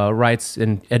parental rights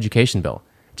and education bill.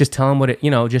 Just tell them what it,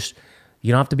 just...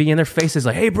 You don't have to be in their faces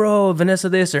like, hey, bro, Vanessa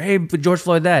this, or hey, George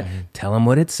Floyd that. Tell them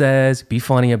what it says. Be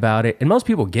funny about it. And most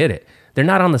people get it. They're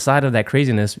not on the side of that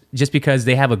craziness just because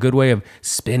they have a good way of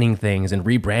spinning things and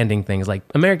rebranding things. Like,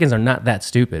 Americans are not that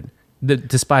stupid,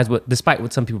 despite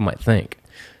what some people might think.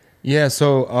 Yeah,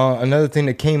 so another thing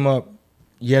that came up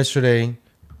yesterday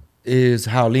is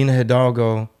how Lina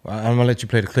Hidalgo, I'm going to let you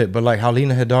play the clip, but like how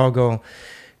Lina Hidalgo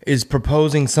is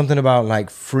proposing something about like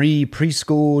free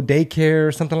preschool daycare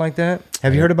or something like that.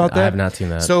 Have you heard about that? I have not seen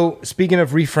that. So speaking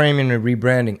of reframing and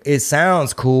rebranding, it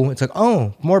sounds cool. It's like,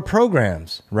 oh, more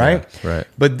programs, right? Yeah, right.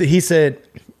 But he said,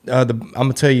 I'm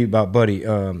going to tell you about Buddy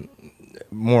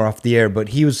more off the air, but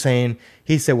he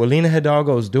said what Lina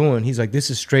Hidalgo is doing, he's like, this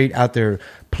is straight out their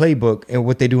playbook and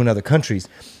what they do in other countries.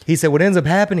 He said what ends up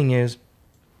happening is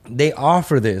they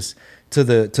offer this to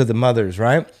the mothers,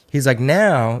 right? He's like,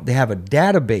 now they have a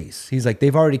database. He's like,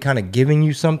 they've already kind of given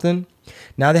you something.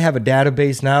 Now they have a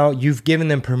database. Now you've given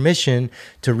them permission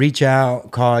to reach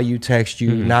out, call you, text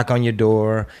you, knock on your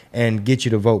door, and get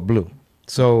you to vote blue.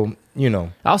 So,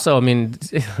 Also, I mean,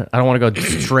 I don't want to go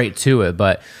straight to it,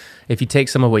 but if you take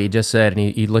some of what you just said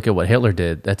and you look at what Hitler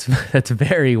did, that's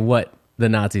very what the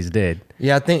Nazis did.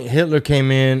 Yeah, I think Hitler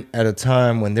came in at a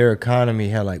time when their economy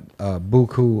had like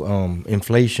buku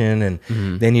inflation,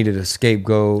 and they needed a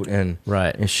scapegoat and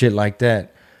shit like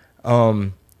that.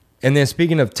 And then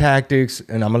speaking of tactics,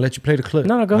 and I'm gonna let you play the clip.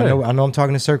 No, go ahead. I know I'm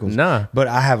talking in circles. Nah, but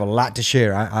I have a lot to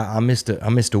share. I missed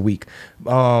a week.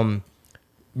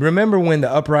 Remember when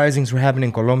the uprisings were happening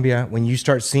in Colombia? When you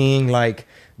start seeing like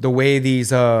the way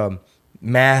these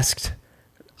masked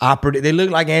operative, they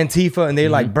look like Antifa, and they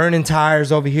like burning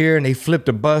tires over here, and they flipped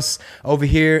a bus over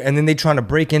here, and then they trying to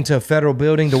break into a federal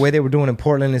building the way they were doing in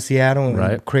Portland and Seattle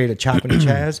and create a chop and a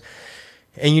chaz.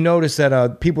 And you notice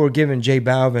that people were giving J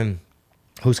Balvin,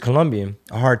 who's Colombian,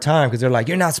 a hard time because they're like,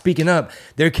 you're not speaking up.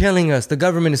 They're killing us. The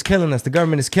government is killing us. The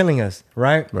government is killing us.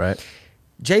 Right? Right.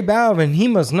 J Balvin, he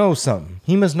must know something.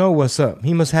 He must know what's up.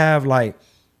 He must have like,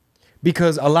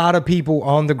 because a lot of people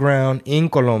on the ground in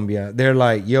Colombia, they're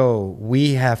like, yo,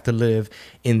 we have to live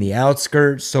in the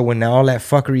outskirts. So when all that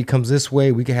fuckery comes this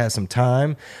way, we can have some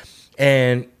time.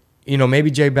 And, maybe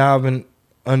J Balvin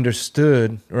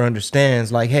understood or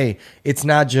understands like, hey, it's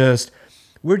not just,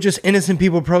 we're just innocent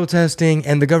people protesting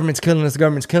and the government's killing us. The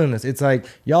government's killing us. It's like,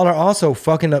 y'all are also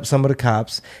fucking up some of the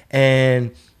cops.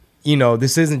 And,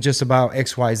 this isn't just about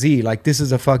XYZ. Like, this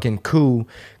is a fucking cool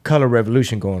color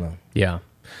revolution going on. Yeah.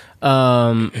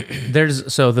 There's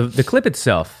the clip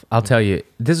itself, I'll tell you,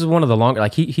 this is one of the longer,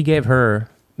 like he gave her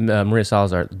Maria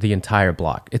Salazar the entire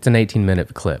block. It's an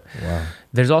 18-minute clip. Wow.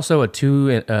 There's also a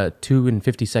 2-minute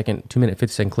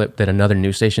 50-second clip that another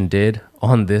news station did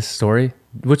on this story.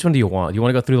 Which one do you want? Do you want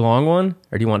to go through the long one,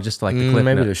 or do you want just like the clip?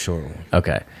 Maybe the short one.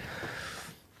 Okay.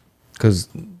 Because,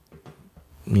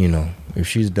 if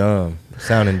she's dumb,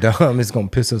 sounding dumb, it's gonna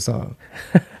piss us off.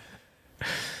 Let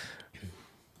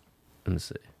me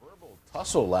see.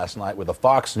 Tussle last night with a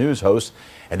Fox News host,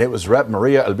 and it was Rep.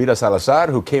 Maria Elvira Salazar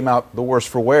who came out the worse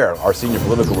for wear. Our senior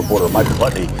political reporter, Michael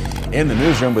Putney, in the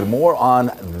newsroom with more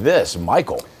on this.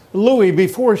 Michael. Louis,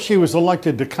 before she was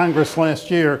elected to Congress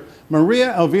last year,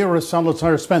 Maria Elvira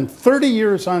Salazar spent 30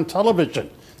 years on television.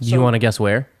 You want to guess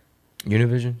where?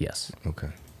 Univision? Yes. Okay.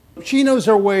 She knows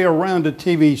her way around a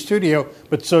TV studio,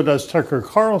 but so does Tucker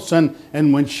Carlson.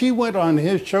 And when she went on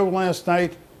his show last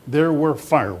night, there were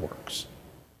fireworks.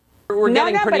 We're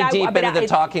getting pretty deep into the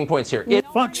talking points here.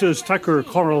 Fox's Tucker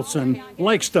Carlson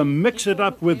likes to mix it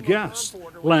up with guests.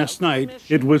 Last night,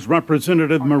 it was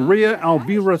Representative Maria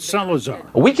Elvira Salazar.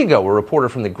 A week ago, a reporter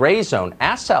from the Gray Zone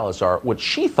asked Salazar what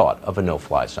she thought of a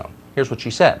no-fly zone. Here's what she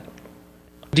said.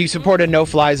 Do you support a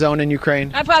no-fly zone in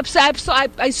Ukraine?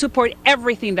 I support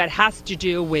everything that has to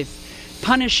do with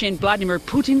punishing Vladimir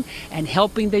Putin and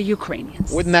helping the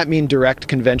Ukrainians. Wouldn't that mean direct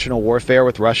conventional warfare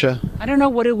with Russia? I don't know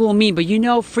what it will mean, but you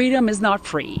know freedom is not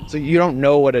free. So you don't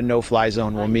know what a no-fly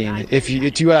zone will mean. If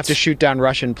you have to shoot down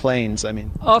Russian planes, I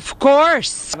mean. Of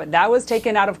course. But that was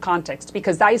taken out of context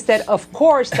because I said, of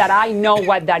course, that I know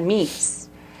what that means.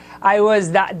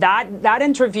 That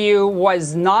interview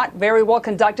was not very well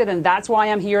conducted, and that's why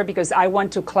I'm here, because I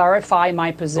want to clarify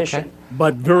my position. Okay.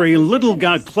 But very little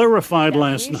got clarified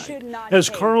last night as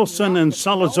Carlson and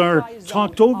Salazar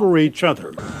talked over each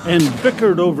other and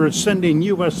bickered over sending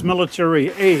U.S. military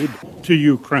aid to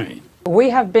Ukraine. We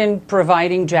have been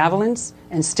providing javelins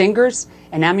and stingers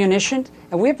and ammunition,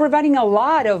 and we're providing a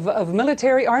lot of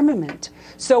military armament.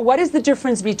 So what is the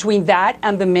difference between that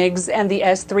and the MiGs and the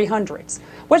S-300s?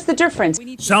 What's the difference?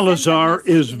 Salazar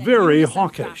is very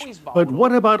hawkish. But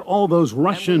what about all those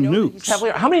Russian nukes?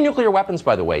 How many nuclear weapons,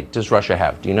 by the way, does Russia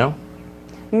have? Do you know?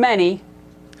 Many.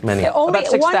 About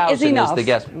 6,000 is the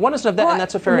guess. One is enough, and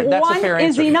that's a fair answer. One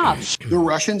is enough. The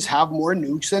Russians have more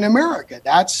nukes than America.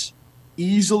 That's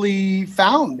easily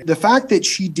found. The fact that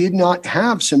she did not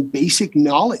have some basic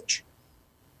knowledge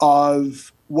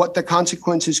of what the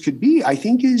consequences could be, I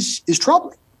think is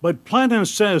troubling. But Plana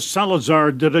says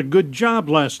Salazar did a good job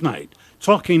last night,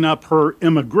 talking up her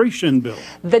immigration bill.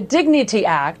 The Dignity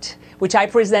Act, which I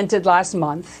presented last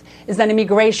month, is an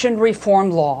immigration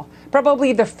reform law,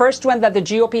 probably the first one that the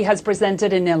GOP has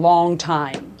presented in a long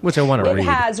time. Which I want to read. It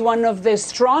has one of the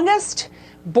strongest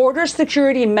border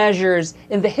security measures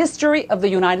in the history of the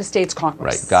United States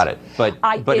Congress. Right, got it.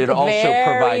 But it also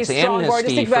provides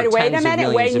amnesty for tens of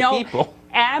millions of people.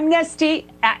 Amnesty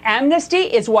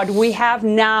is what we have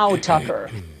now, Tucker.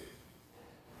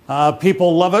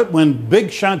 People love it when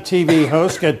big shot TV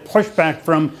hosts get pushback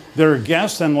from their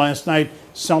guests. And last night,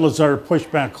 Salazar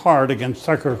pushed back hard against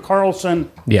Tucker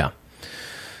Carlson. Yeah.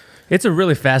 It's a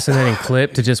really fascinating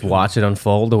clip to just watch it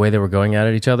unfold the way they were going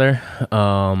at each other.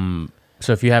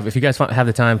 So if you guys have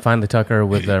the time, find the Tucker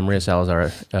with Maria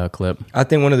Salazar clip. I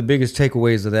think one of the biggest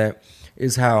takeaways of that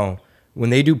is how when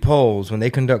they do polls, when they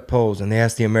conduct polls and they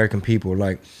ask the American people,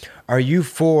 like, are you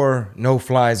for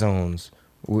no-fly zones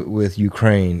with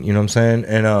Ukraine? You know what I'm saying?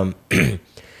 And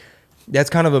that's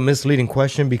kind of a misleading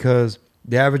question because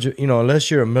the average,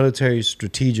 unless you're a military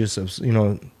strategist,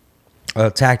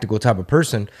 a tactical type of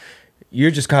person,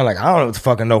 you're just kind of like, I don't know what the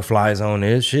fuck a no-fly zone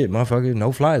is. Shit, motherfucker,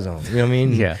 no-fly zone. You know what I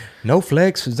mean? Yeah. No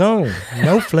flex zone.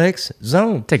 No flex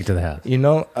zone. Take it to the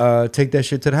house. Take that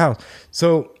shit to the house.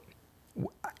 So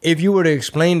if you were to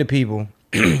explain to people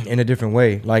in a different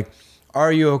way, like,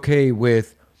 are you okay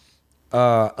with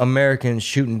Americans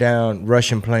shooting down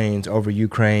Russian planes over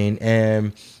Ukraine?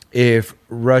 And if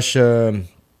Russia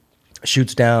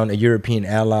shoots down a European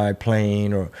ally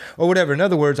plane or whatever, in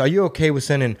other words, are you okay with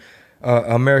sending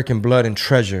American blood and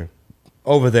treasure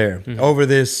over there, over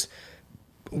this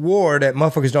war that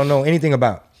motherfuckers don't know anything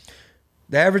about?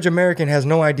 The average American has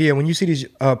no idea. When you see these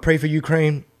Pray for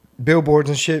Ukraine billboards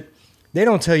and shit, they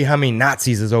don't tell you how many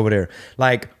Nazis is over there.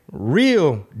 Like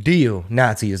real deal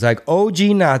Nazis, like OG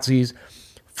Nazis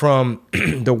from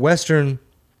the western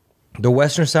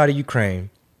side of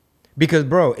Ukraine. Because,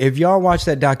 bro, if y'all watch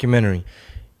that documentary,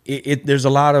 there's a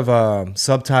lot of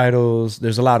subtitles,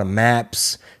 there's a lot of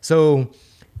maps. So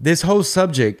this whole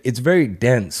subject, it's very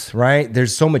dense, right?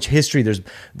 There's so much history. There's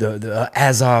the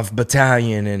Azov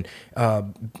battalion, and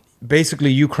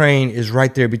basically Ukraine is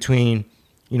right there between,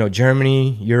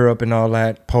 Germany, Europe, and all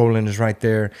that. Poland is right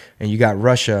there, and you got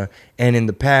Russia. And in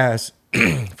the past,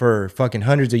 for fucking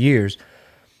hundreds of years,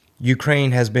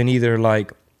 Ukraine has been either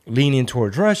like leaning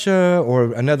towards Russia,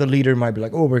 or another leader might be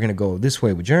like, oh, we're going to go this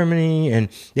way with Germany. And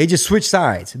they just switch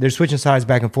sides. They're switching sides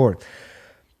back and forth.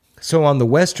 So on the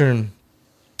western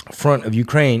front of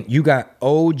Ukraine, you got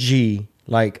OG,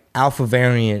 like alpha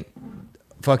variant,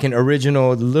 fucking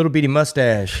original, the little bitty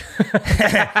mustache,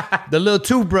 the little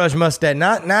toothbrush mustache.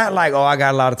 Not like, oh, I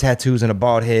got a lot of tattoos and a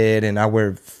bald head and I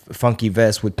wear funky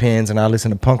vests with pins and I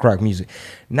listen to punk rock music.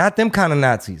 Not them kind of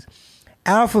Nazis.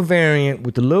 Alpha variant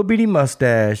with the little bitty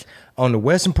mustache on the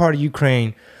western part of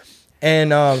Ukraine.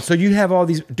 And so you have all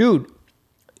these, dude,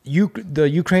 the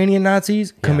Ukrainian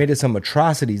Nazis committed some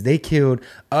atrocities. They killed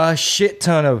a shit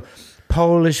ton of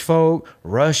Polish folk,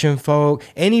 Russian folk,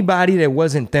 anybody that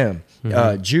wasn't them,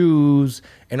 Jews,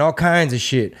 and all kinds of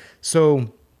shit.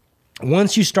 So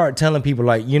once you start telling people,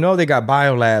 like, you know, they got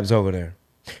biolabs over there,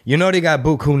 you know, they got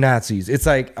buku Nazis. It's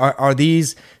like, are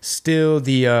these still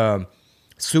the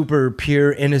super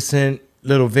pure, innocent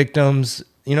little victims?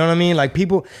 You know what I mean? Like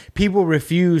people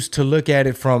refuse to look at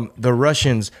it from the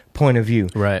Russians' point of view.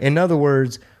 Right. In other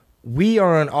words, we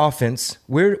are on offense.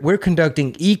 We're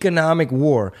conducting economic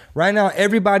war. Right now,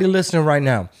 everybody listening right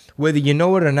now, whether you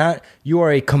know it or not, you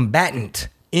are a combatant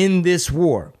in this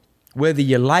war. Whether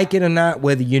you like it or not,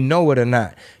 whether you know it or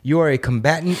not, you are a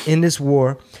combatant in this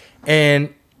war.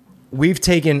 And we've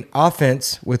taken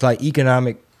offense with like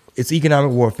economic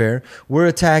warfare. We're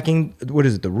attacking, what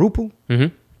is it, the ruble?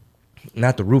 Mm-hmm.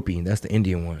 Not the rupee, that's the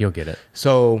Indian one. You'll get it.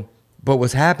 So, but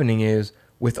what's happening is,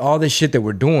 with all this shit that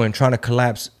we're doing, trying to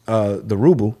collapse the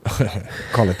ruble,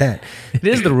 call it that. It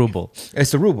is the ruble.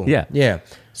 It's the ruble. Yeah. Yeah.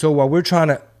 So while we're trying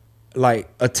to like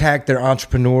attack their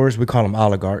entrepreneurs, we call them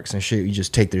oligarchs and shit. You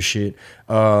just take their shit.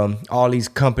 All these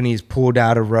companies pulled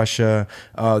out of Russia.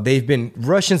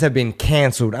 Russians have been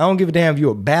canceled. I don't give a damn if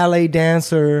you're a ballet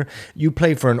dancer, you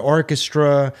play for an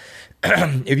orchestra,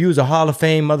 if you was a Hall of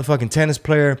Fame motherfucking tennis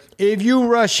player. If you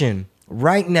Russian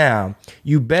right now,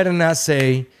 you better not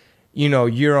say, you know,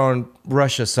 you're on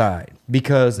Russia's side,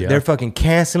 because they're fucking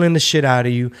canceling the shit out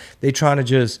of you. They trying to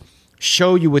just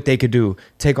show you what they could do,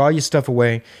 take all your stuff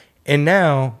away. And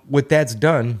now what that's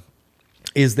done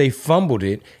is they fumbled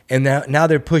it, and now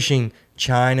they're pushing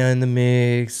China in the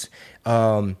mix.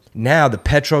 Now the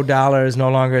petrodollar is no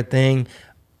longer a thing.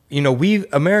 You know,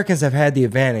 Americans have had the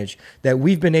advantage that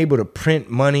we've been able to print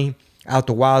money out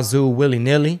the wazoo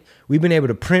willy-nilly. We've been able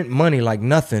to print money like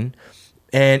nothing,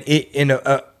 and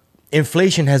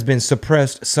inflation has been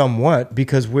suppressed somewhat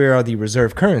because we are the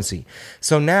reserve currency.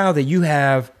 So now that you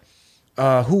have,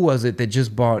 who was it that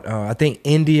just bought, I think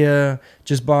India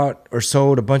just bought or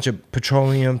sold a bunch of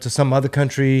petroleum to some other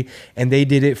country, and they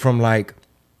did it from like,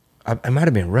 it might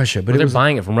have been Russia, but they're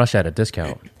buying it from Russia at a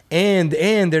discount. And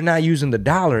they're not using the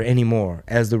dollar anymore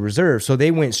as the reserve. So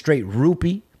they went straight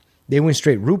rupee. They went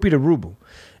straight rupee to ruble.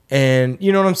 And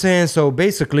you know what I'm saying? So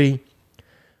basically,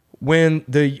 when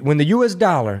the US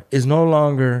dollar is no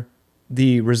longer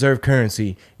the reserve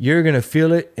currency, you're going to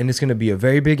feel it, and it's going to be a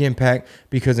very big impact,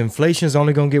 because inflation is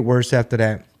only going to get worse after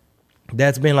that.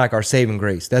 That's been like our saving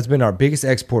grace. That's been our biggest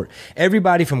export.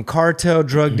 Everybody from cartel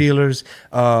drug dealers,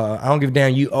 I don't give a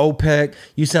damn, you OPEC,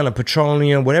 you selling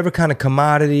petroleum, whatever kind of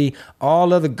commodity,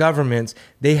 all other governments,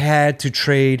 they had to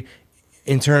trade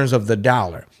in terms of the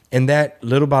dollar. And that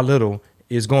little by little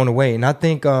is going away. And I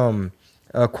think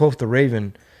Quoth the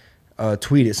Raven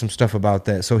tweeted some stuff about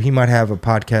that. So he might have a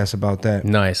podcast about that.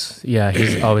 Nice. Yeah,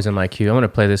 he's always in my queue. I'm going to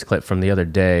play this clip from the other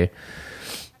day.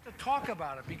 Talk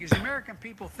about it, because the American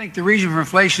people think the reason for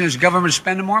inflation is government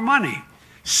spending more money.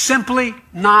 Simply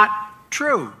not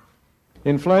true.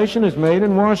 Inflation is made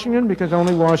in Washington because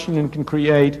only Washington can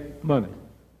create money.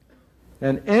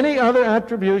 And any other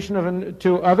attribution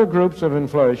to other groups of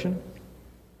inflation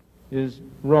is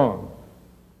wrong.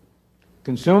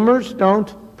 Consumers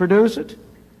don't produce it.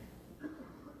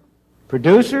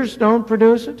 Producers don't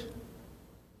produce it.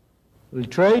 The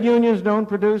trade unions don't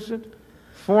produce it.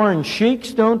 Foreign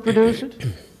sheiks don't produce it.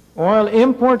 Oil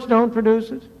imports don't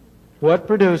produce it. What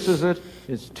produces it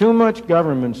is too much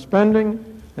government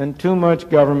spending and too much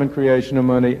government creation of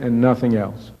money and nothing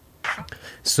else.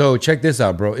 So check this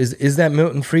out, bro. Is that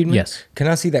Milton Friedman? Yes. Can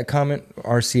I see that comment?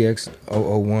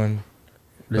 RCX001.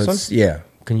 This one? Yeah.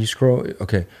 Can you scroll?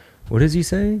 Okay. What does he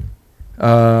say?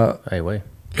 Hey, wait.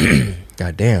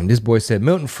 God damn. This boy said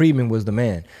Milton Friedman was the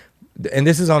man. And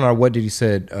this is on our What Did He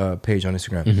Said page on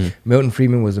Instagram. Mm-hmm. Milton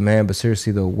Friedman was the man, but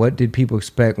seriously though, what did people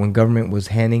expect when government was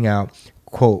handing out,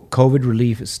 quote, COVID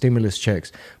relief stimulus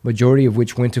checks, majority of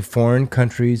which went to foreign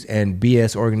countries and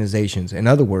BS organizations? In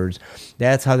other words,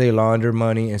 that's how they launder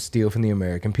money and steal from the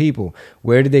American people.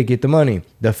 Where did they get the money?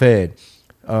 The Fed.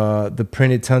 The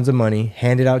printed tons of money,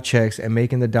 handed out checks, and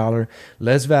making the dollar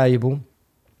less valuable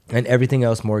and everything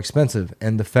else more expensive.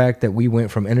 And the fact that we went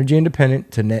from energy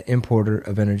independent to net importer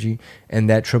of energy, and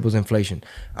that triples inflation.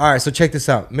 All right, so check this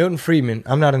out. Milton Friedman,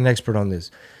 I'm not an expert on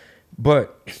this,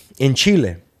 but in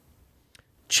Chile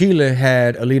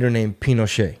had a leader named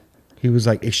Pinochet. He was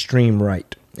like extreme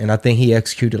right. And I think he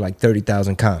executed like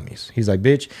 30,000 commies. He's like,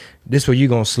 bitch, this where you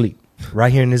gonna sleep,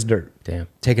 right here in this dirt. Damn.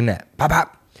 Take a nap. Bop,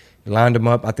 bop. He lined them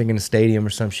up, I think in a stadium or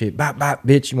some shit. Bop, bop,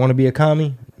 bitch, you wanna be a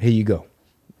commie? Here you go.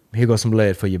 Here goes some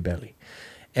lead for your belly.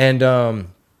 And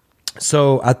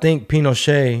so I think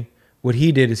Pinochet, what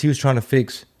he did is he was trying to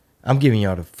fix I'm giving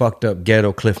y'all the fucked up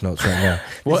ghetto Cliff Notes right now.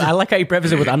 Well, I like how you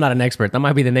preface it with, I'm not an expert. That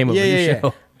might be the name of the new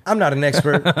show. I'm not an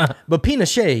expert. But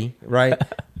Pinochet, right?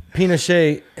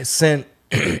 Pinochet sent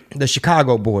the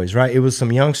Chicago boys, right? It was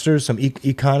some youngsters, some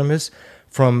economists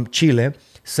from Chile,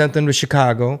 sent them to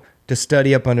Chicago to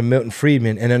study up under Milton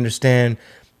Friedman and understand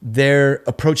their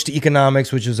approach to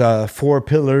economics, which is 4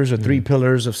 pillars or 3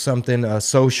 pillars of something,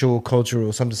 social,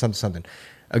 cultural, something.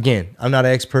 Again, I'm not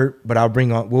an expert, but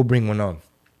we'll bring one on.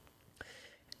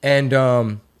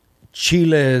 And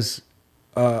Chile's,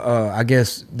 I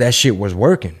guess that shit was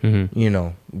working, you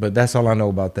know, but that's all I know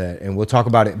about that. And we'll talk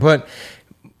about it. But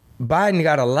Biden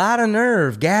got a lot of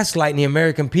nerve gaslighting the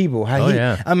American people.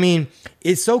 I mean,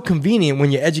 it's so convenient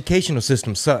when your educational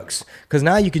system sucks. Because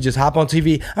now you could just hop on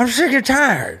TV. I'm sick and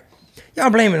tired. Y'all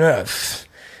blaming us.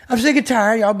 I'm sick and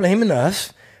tired. Y'all blaming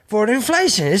us for the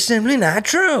inflation. It's simply not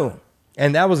true.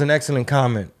 And that was an excellent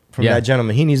comment from that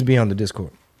gentleman. He needs to be on the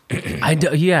Discord.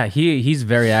 He's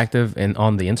very active and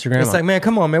on the Instagram. It's like, man,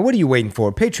 come on, man. What are you waiting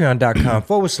for?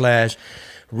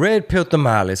 Patreon.com/Red Pill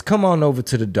Tamales. Come on over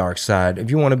to the dark side.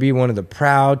 If you want to be one of the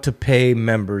proud to pay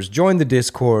members, join the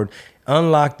Discord,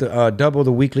 unlock the double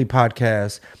the weekly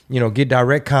podcast, you know, get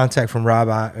direct contact from Rob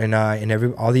and I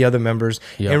and all the other members,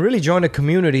 and really join the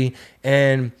community.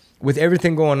 And with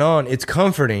everything going on, it's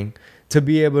comforting to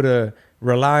be able to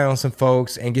rely on some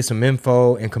folks and get some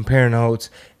info and compare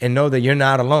notes and know that you're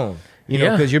not alone. You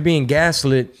know, because you're being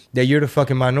gaslit that you're the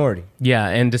fucking minority. Yeah,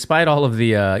 and despite all of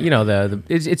the,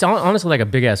 it's honestly like a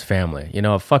big ass family. You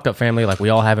know, a fucked up family like we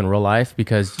all have in real life,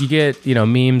 because you get, you know,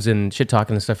 memes and shit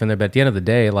talking and stuff in there. But at the end of the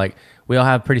day, like, we all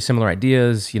have pretty similar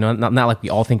ideas. You know, not like we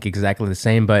all think exactly the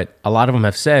same, but a lot of them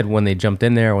have said when they jumped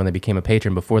in there, when they became a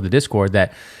patron before the Discord,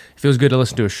 that it feels good to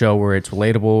listen to a show where it's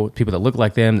relatable, people that look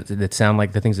like them, that sound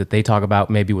like the things that they talk about,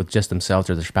 maybe with just themselves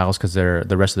or their spouse, because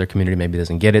the rest of their community maybe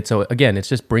doesn't get it. So again, it's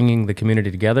just bringing the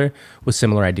community together with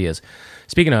similar ideas.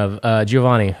 Speaking of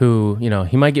Giovanni, who, you know,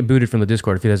 he might get booted from the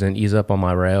Discord if he doesn't ease up on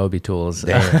my Ryobi tools.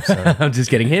 Damn, son. I'm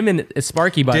just kidding. Him and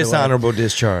Sparky, by the way. Dishonorable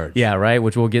discharge. Yeah, right,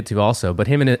 which we'll get to also. But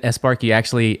him and Sparky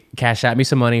actually cashed out me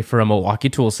some money for a Milwaukee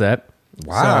tool set.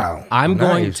 Wow. So I'm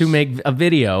going to make a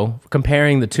video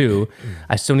comparing the two.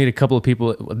 I still need a couple of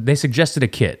people. They suggested a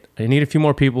kit. I need a few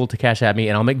more people to cash at me,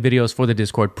 and I'll make videos for the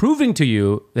Discord proving to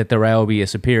you that the Ryobi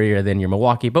is superior than your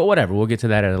Milwaukee. But whatever, we'll get to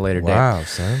that at a later date. Wow,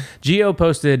 son. Geo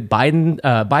posted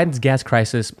Biden's gas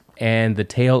crisis and the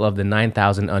tale of the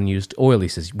 9,000 unused oil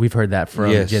leases. We've heard that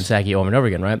from Jen Psaki over and over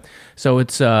again, right? So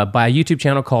it's by a YouTube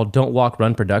channel called Don't Walk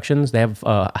Run Productions. They have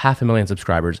 500,000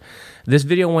 subscribers. This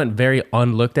video went very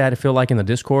unlooked at, I feel like, in the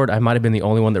Discord. I might have been the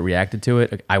only one that reacted to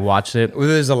it. I watched it. Well,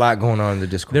 there's a lot going on in the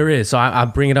Discord. There is. So I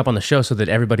bring it up on the show so that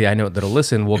everybody I know that'll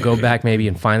listen will go back maybe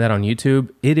and find that on YouTube.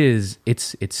 It's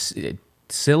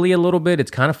silly a little bit.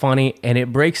 It's kind of funny, and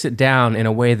it breaks it down in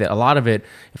a way that a lot of it,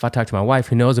 if I talk to my wife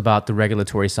who knows about the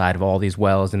regulatory side of all these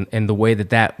wells and the way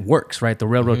that works, right? The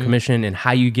Railroad Commission and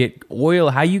how you get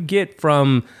oil, how you get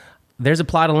from there's a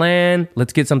plot of land,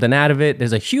 let's get something out of it.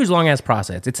 There's a huge long ass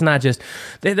process. It's not just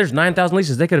there's 9,000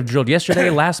 leases they could have drilled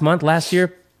yesterday, last month, last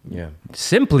year. Yeah.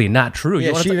 Simply not true.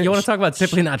 Yeah, you want to talk about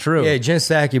simply not true? Yeah, Jen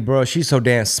Psaki, bro, she's so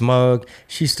damn smug.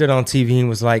 She stood on TV and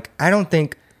was like, I don't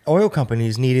think oil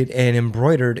companies needed an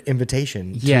embroidered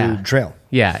invitation to drill.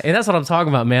 Yeah, and that's what I'm talking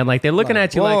about, man. Like, they're looking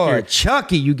at you like you're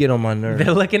Chucky. You get on my nerves.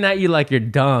 They're looking at you like you're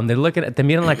dumb. They're looking at the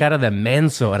miran like out of the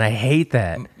menso, and I hate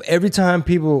that. Every time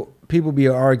people be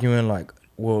arguing like,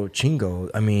 well, Chingo,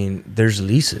 I mean, there's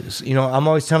leases. You know, I'm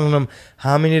always telling them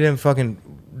how many of them fucking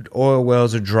oil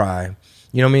wells are dry.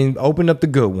 You know what I mean? Open up the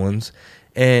good ones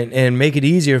and make it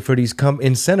easier for these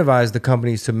incentivize the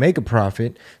companies to make a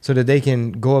profit so that they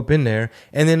can go up in there.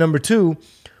 And then number two,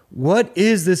 what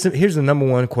is this? Here's the number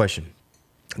one question.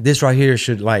 This right here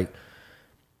should like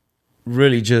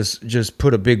really just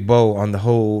put a big bow on the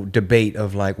whole debate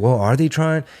of like, well, are they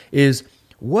trying?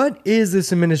 What is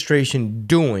this administration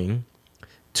doing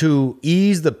to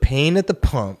ease the pain at the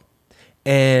pump,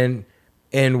 and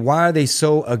why are they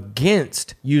so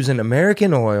against using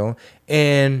American oil?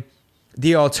 And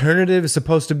the alternative is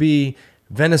supposed to be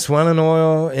Venezuelan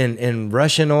oil and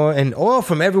Russian oil and oil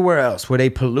from everywhere else where they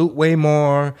pollute way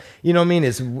more. You know what I mean?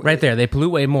 It's right there. They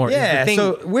pollute way more. Yeah,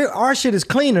 so our shit is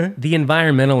cleaner. The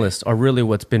environmentalists are really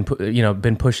what's been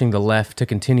pushing the left to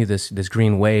continue this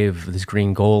green wave, this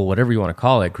green goal, whatever you want to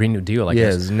call it, Green New Deal. I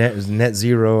guess. Net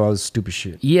zero, all this stupid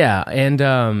shit. Yeah, and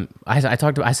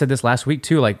I said this last week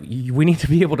too. Like, we need to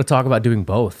be able to talk about doing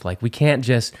both. Like, we can't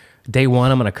just day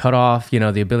one, I'm going to cut off, the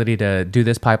ability to do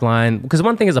this pipeline. Because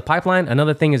one thing is a pipeline,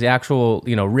 another thing is the actual,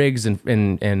 rigs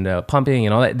and pumping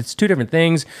and all that. It's two different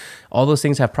things. All those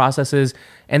things have processes.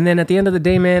 And then at the end of the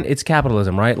day, man, it's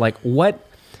capitalism, right? Like what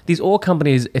these oil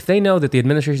companies, if they know that the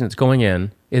administration that's going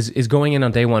in is going in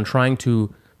on day one trying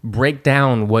to break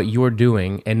down what you're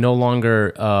doing and no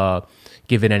longer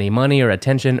give it any money or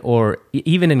attention or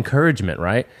even encouragement,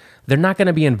 right? They're not going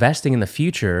to be investing in the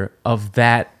future of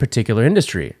that particular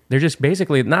industry. They're just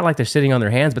basically not like they're sitting on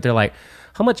their hands, but they're like,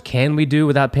 how much can we do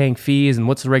without paying fees? And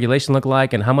what's the regulation look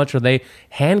like? And how much are they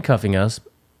handcuffing us,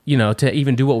 to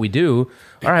even do what we do?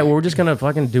 All right, well, we're just going to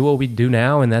fucking do what we do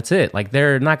now. And that's it. Like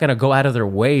they're not going to go out of their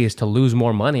ways to lose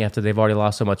more money after they've already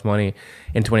lost so much money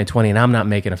in 2020. And I'm not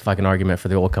making a fucking argument for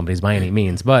the oil companies by any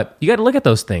means, but you got to look at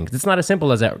those things. It's not as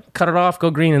simple as that. Cut it off, go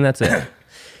green, and that's it.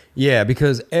 Yeah,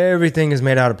 because everything is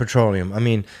made out of petroleum. I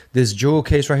mean, this jewel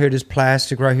case right here, this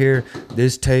plastic right here,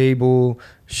 this table,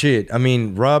 shit. I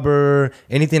mean, rubber,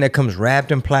 anything that comes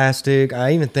wrapped in plastic.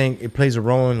 I even think it plays a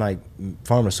role in like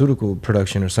pharmaceutical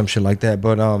production or some shit like that.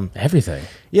 But everything.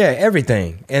 Yeah,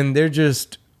 everything. And they're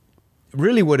just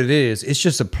really what it is. It's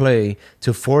just a play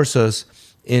to force us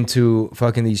into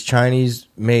fucking these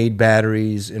Chinese-made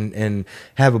batteries and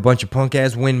have a bunch of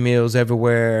punk-ass windmills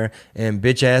everywhere and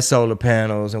bitch-ass solar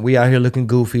panels, and we out here looking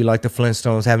goofy like the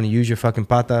Flintstones, having to use your fucking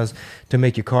patas to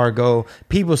make your car go.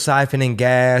 People siphoning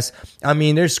gas. I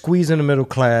mean, they're squeezing the middle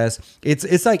class.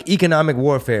 It's like economic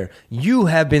warfare. You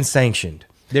have been sanctioned.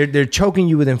 They're choking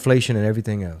you with inflation and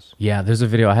everything else. Yeah, there's a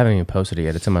video. I haven't even posted it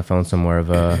yet. It's on my phone somewhere of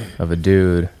a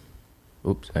dude.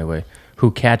 Oops, anyway,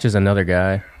 who catches another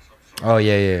guy. Oh,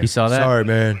 yeah. You saw that? Sorry,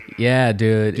 man. Yeah,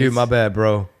 dude. Dude, my bad,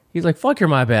 bro. He's like, fuck, you're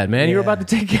my bad, man. Yeah. You're about to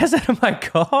take gas out of my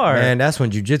car. Man, that's when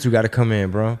jiu-jitsu got to come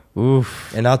in, bro.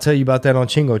 Oof. And I'll tell you about that on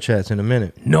Chingo Chats in a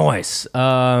minute. Nice.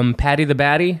 Patty the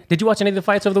Batty. Did you watch any of the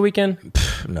fights over the weekend?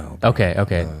 No. Okay.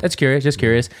 That's curious. Just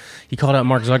curious. He called out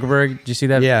Mark Zuckerberg. Did you see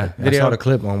that video? I saw the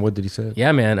clip on what did he say.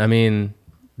 Yeah, man. I mean,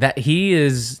 that he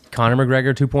is Conor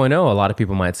McGregor 2.0. A lot of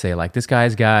people might say, like, this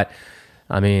guy's got,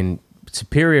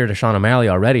 superior to Sean O'Malley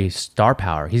already, star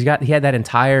power. He had that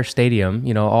entire stadium,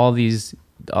 all these,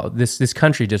 this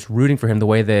country just rooting for him the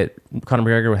way that Conor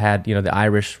McGregor had, the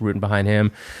Irish rooting behind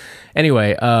him. Anyway,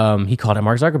 he called out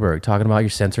Mark Zuckerberg, talking about you're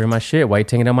censoring my shit. Why are you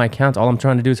taking down my accounts? All I'm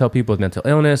trying to do is help people with mental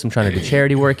illness. I'm trying to do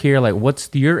charity work here. Like, what's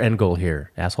your end goal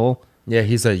here, asshole? Yeah,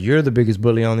 he said, you're the biggest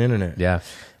bully on the internet. Yeah.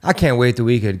 I can't wait till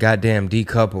we could goddamn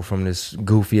decouple from this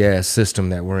goofy ass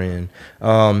system that we're in.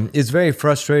 It's very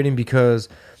frustrating because,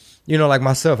 like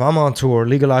myself, I'm on tour,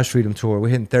 Legalized Freedom Tour. We're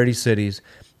hitting 30 cities.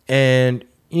 And,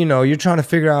 you're trying to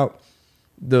figure out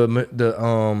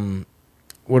the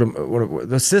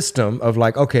system of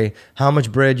like, okay, how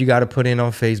much bread you got to put in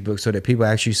on Facebook so that people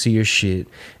actually see your shit.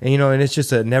 And, and it's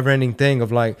just a never ending thing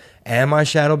of like, am I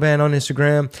shadow banned on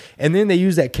Instagram? And then they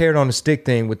use that carrot on the stick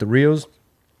thing with the reels.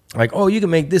 Like, oh, you can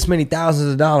make this many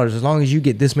thousands of dollars as long as you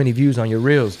get this many views on your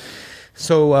reels.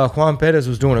 So Juan Perez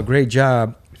was doing a great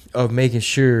job of making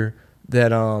sure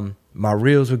that my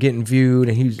reels were getting viewed,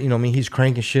 and he's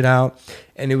cranking shit out,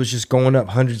 and it was just going up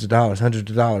hundreds of dollars.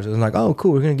 It was like, oh,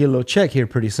 cool, we're gonna get a little check here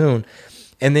pretty soon.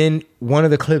 And then one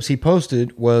of the clips he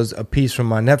posted was a piece from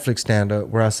my Netflix stand-up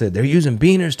where I said they're using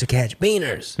beaners to catch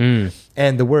beaners,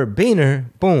 and the word beaner,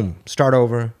 boom, start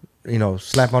over,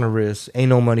 slap on the wrist, ain't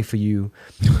no money for you,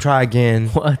 try again.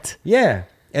 What? Yeah.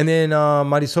 And then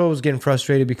Marisol was getting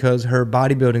frustrated because her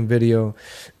bodybuilding video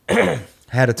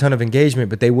had a ton of engagement,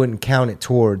 but they wouldn't count it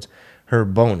towards her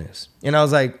bonus. And I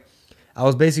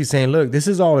was basically saying, look, this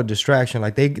is all a distraction.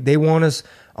 Like they want us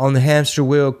on the hamster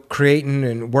wheel creating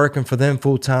and working for them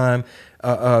full time,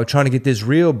 trying to get this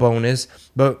real bonus,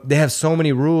 but they have so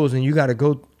many rules and you got to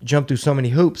go jump through so many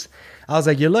hoops. I was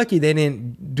like, you're lucky they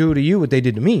didn't do to you what they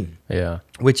did to me. Yeah.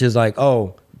 Which is like,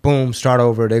 oh, boom, start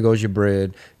over. There goes your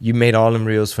bread. You made all them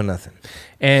reels for nothing.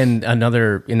 And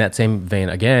another in that same vein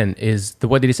again is the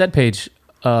What Did He Said page.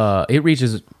 It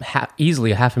reaches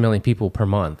easily 500,000 people per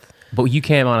month, but you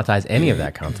can't monetize any of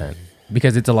that content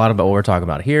because it's a lot about what we're talking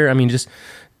about here. I mean, just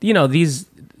these,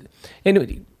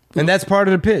 and that's part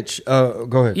of the pitch. Go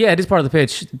ahead. Yeah, it is part of the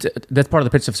pitch. That's part of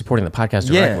the pitch of supporting the podcast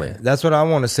directly. Yeah, that's what I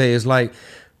want to say. Is like,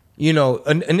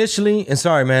 initially, and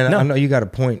sorry, man, I know you got a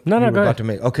point. No, go ahead. About to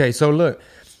make. Okay, so look.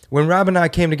 When Rob and I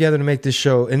came together to make this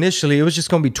show, initially it was just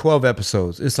going to be 12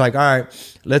 episodes. It's like, all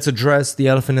right, let's address the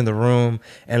elephant in the room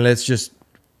and let's just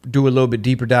do a little bit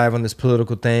deeper dive on this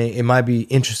political thing. It might be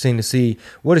interesting to see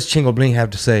what does Chingo Bling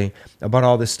have to say about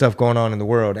all this stuff going on in the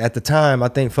world. At the time, I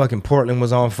think fucking Portland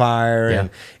was on fire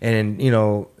and you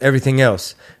know, everything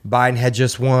else. Biden had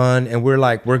just won, and we're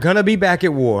like, we're gonna be back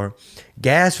at war.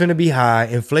 Gas finna be high.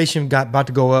 Inflation about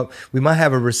to go up. We might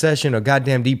have a recession or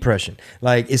goddamn depression.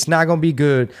 Like, it's not gonna be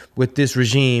good with this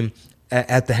regime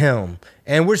at the helm.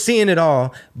 And we're seeing it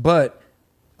all, but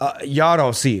y'all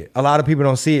don't see it. A lot of people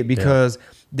don't see it because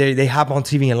they hop on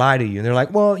TV and lie to you. And they're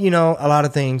like, well, you know, a lot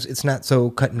of things, it's not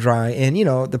so cut and dry. And, you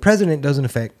know, the president doesn't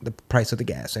affect the price of the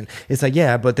gas. And it's like,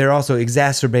 yeah, but they're also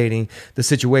exacerbating the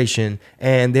situation,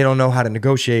 and they don't know how to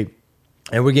negotiate.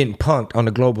 And we're getting punked on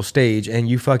the global stage. And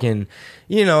you fucking,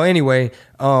 you know, anyway,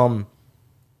 I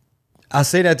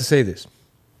say that to say this.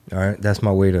 All right, that's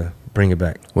my way to bring it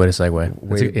back. Way to segue.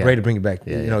 Way to bring it back.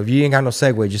 You know, if you ain't got no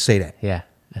segue, just say that. Yeah.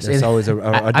 That's always a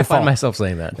default. I find myself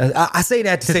saying that. I say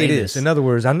that to say this. In other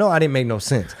words, I know I didn't make no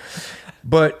sense.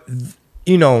 But,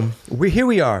 you know, here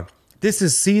we are. This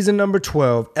is season number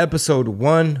 12, episode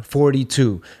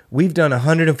 142. We've done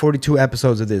 142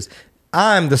 episodes of this.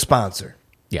 I'm the sponsor.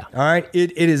 Yeah. All right.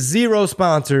 It is zero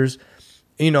sponsors,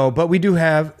 you know, but we do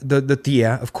have the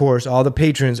Thea, of course. All the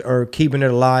patrons are keeping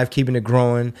it alive, keeping it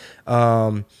growing.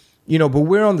 You know, but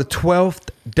we're on the 12th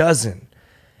dozen.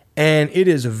 And it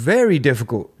is very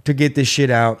difficult to get this shit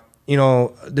out. You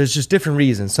know, there's just different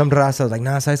reasons. Some raza is like,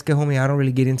 nah, sabes que, homie, I don't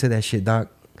really get into that shit, doc.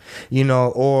 You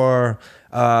know, or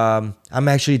I'm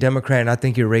actually a Democrat and I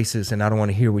think you're racist and I don't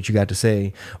want to hear what you got to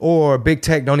say. Or big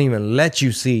tech don't even let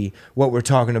you see what we're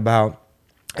talking about.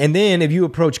 And then if you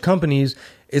approach companies,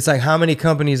 it's like how many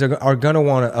companies are going to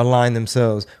want to align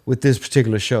themselves with this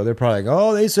particular show? They're probably like,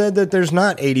 oh, they said that there's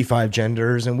not 85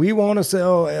 genders and we want to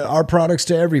sell our products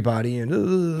to everybody.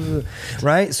 And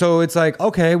right? So it's like,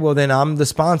 okay, well, then I'm the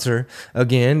sponsor.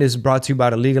 Again, this is brought to you by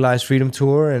the Legalized Freedom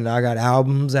Tour. And I got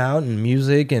albums out and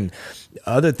music and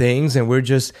other things. And we're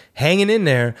just hanging in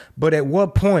there. But at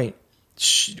what point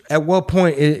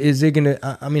is it going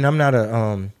to, I mean, I'm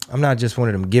not just one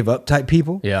of them give up type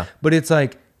people. Yeah. But it's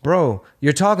like, bro,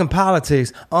 you're talking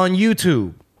politics on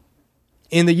YouTube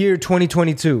in the year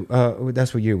 2022.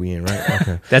 That's what year we in, right?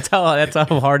 Okay. That's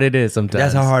how hard it is sometimes.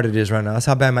 That's how hard it is right now. That's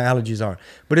how bad my allergies are.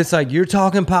 But it's like you're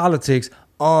talking politics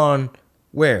on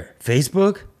where?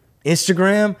 Facebook,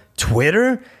 Instagram,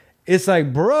 Twitter. It's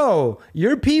like, bro,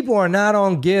 your people are not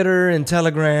on Getter and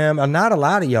Telegram. Not a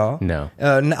lot of y'all. No.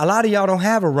 A lot of y'all don't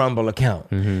have a Rumble account.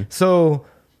 Mm-hmm. So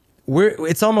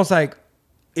it's almost like,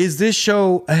 is this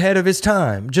show ahead of its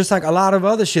time? Just like a lot of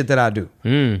other shit that I do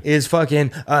is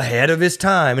fucking ahead of its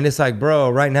time. And it's like, bro,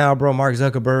 right now, bro, Mark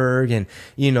Zuckerberg and,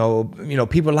 you know,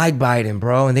 people like Biden,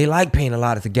 bro, and they like paying a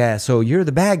lot at the gas. So you're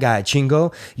the bad guy,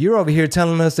 Chingo. You're over here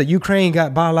telling us that Ukraine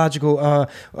got biological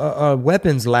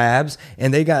weapons labs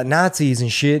and they got Nazis and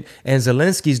shit. And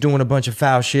Zelensky's doing a bunch of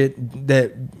foul shit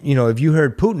that, you know, if you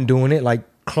heard Putin doing it, like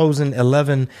closing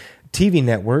 11 TV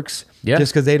networks,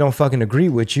 just because they don't fucking agree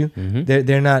with you. Mm-hmm.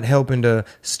 They're not helping to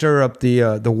stir up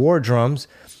the war drums.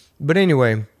 But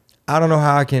anyway, I don't know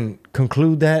how I can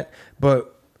conclude that,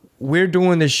 but we're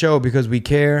doing this show because we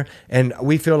care and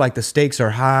we feel like the stakes are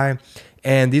high,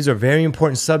 and these are very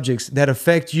important subjects that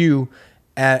affect you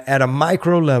at a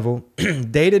micro level,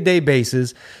 day-to-day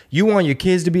basis. You want your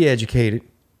kids to be educated.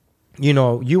 You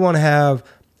know, you want to have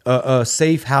a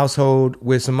safe household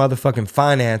with some motherfucking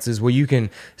finances where you can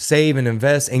save and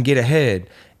invest and get ahead.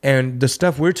 And the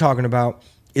stuff we're talking about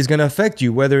is going to affect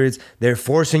you, whether it's they're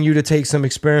forcing you to take some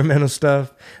experimental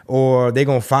stuff, or they're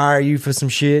going to fire you for some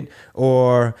shit,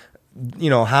 or you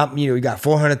got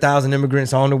 400,000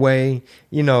 immigrants on the way.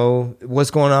 You know,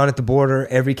 what's going on at the border.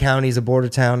 Every county is a border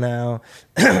town now.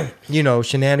 You know,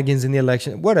 shenanigans in the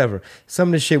election, whatever. Some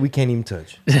of the shit we can't even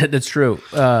touch. That's true.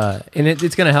 And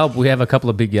it's going to help. We have a couple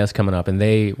of big guests coming up, and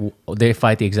they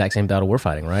fight the exact same battle we're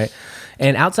fighting, right?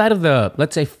 And outside of the,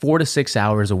 let's say, 4 to 6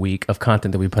 hours a week of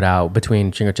content that we put out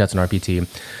between Chingo Chats and RPT,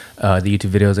 the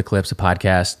YouTube videos, the clips, the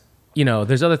podcast, you know,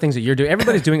 there's other things that you're doing.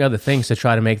 Everybody's doing other things to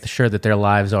try to make sure that their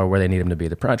lives are where they need them to be.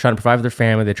 They're trying to provide for their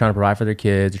family. They're trying to provide for their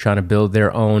kids. They're trying to build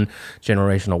their own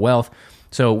generational wealth.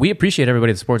 So we appreciate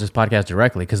everybody that supports this podcast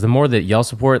directly, because the more that y'all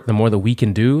support, the more that we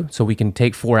can do, so we can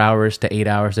take 4 hours to 8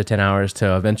 hours to 10 hours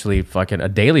to eventually fucking a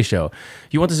daily show.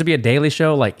 You want this to be a daily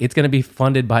show? Like, it's going to be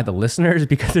funded by the listeners,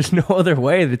 because there's no other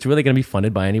way that's really going to be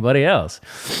funded by anybody else.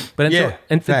 But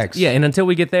until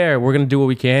we get there, we're going to do what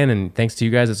we can, and thanks to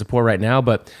you guys that support right now.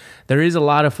 But there is a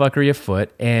lot of fuckery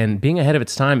afoot, and being ahead of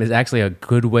its time is actually a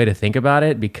good way to think about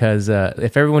it, because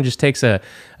if everyone just takes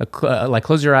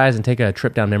close your eyes and take a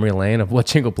trip down memory lane of what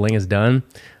Chingo Bling has done,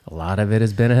 a lot of it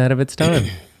has been ahead of its time.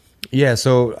 Yeah,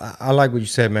 so I like what you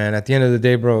said, man. At the end of the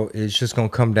day, bro, it's just gonna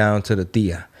come down to the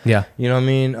tia. Yeah, you know what I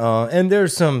mean. And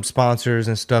there's some sponsors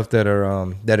and stuff that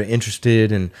are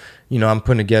interested, and I'm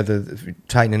putting together,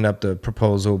 tightening up the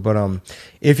proposal. But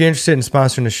if you're interested in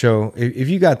sponsoring the show, if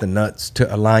you got the nuts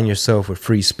to align yourself with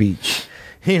free speech,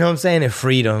 you know what I'm saying, and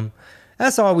freedom.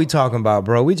 That's all we talking about,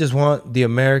 bro. We just want the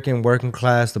American working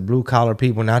class, the blue collar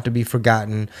people, not to be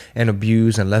forgotten and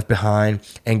abused and left behind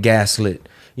and gaslit.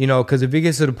 Because if it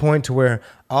gets to the point to where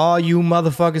all you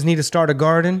motherfuckers need to start a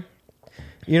garden,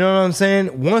 you know what I'm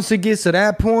saying? Once it gets to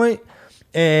that point,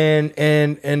 and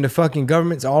the fucking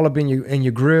government's all up in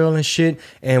your grill and shit,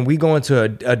 and we go into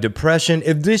a depression.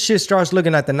 If this shit starts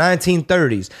looking like the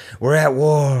 1930s, we're at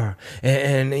war,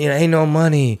 and ain't no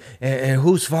money, and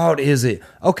whose fault is it?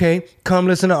 Okay, come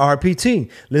listen to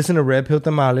RPT, listen to Red Pill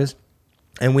Tamales,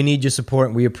 and we need your support,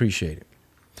 and we appreciate it.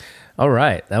 All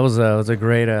right, that was a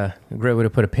great way to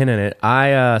put a pin in it.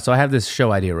 So I have this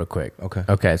show idea real quick.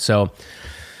 Okay. So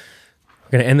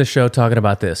we're gonna end the show talking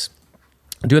about this.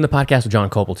 I'm doing the podcast with John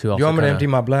Copel too. You want me to empty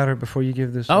my bladder before you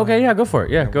give this? Okay, yeah, go for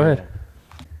it. Yeah, go ahead.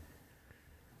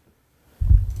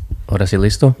 Ahora sí,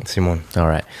 listo? Simón. All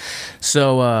right.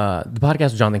 So the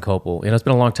podcast with Jonathan Copel. It's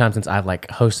been a long time since I've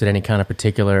hosted any kind of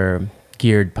particular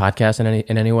geared podcast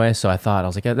in any way. So I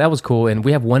was like, yeah, that was cool. And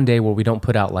we have one day where we don't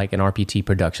put out an RPT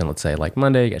production. Let's say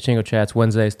Monday, you got Chingo Chats,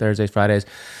 Wednesdays, Thursdays, Fridays.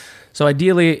 So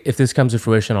ideally, if this comes to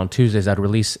fruition on Tuesdays, I'd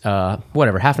release half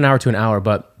an hour to an hour.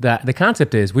 But the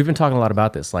concept is, we've been talking a lot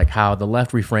about this, how the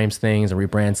left reframes things and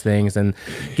rebrands things and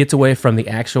gets away from the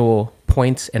actual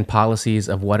points and policies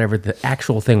of whatever the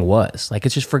actual thing was.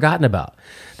 It's just forgotten about.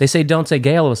 They say don't say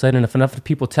gay all of a sudden, and if enough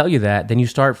people tell you that, then you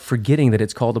start forgetting that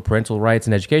it's called the Parental Rights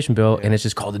and Education Bill, and it's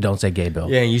just called the Don't Say Gay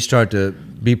Bill. Yeah, and you start to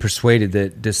be persuaded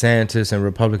that DeSantis and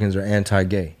Republicans are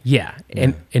anti-gay. Yeah.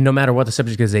 And no matter what the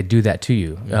subject is, they do that to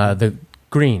you. The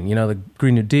green, the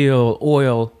Green New Deal,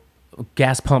 oil,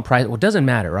 gas pump price, it doesn't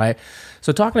matter, right?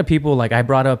 So talking to people, I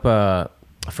brought up, I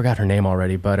forgot her name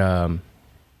already, but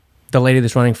the lady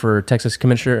that's running for Texas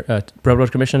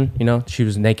Railroad Commission, she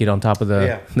was naked on top of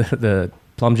the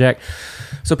plum jack.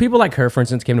 So people like her, for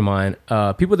instance, came to mind.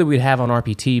 People that we'd have on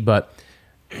RPT, but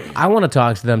I want to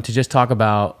talk to them to just talk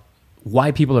about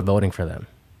why people are voting for them.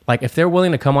 If they're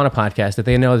willing to come on a podcast that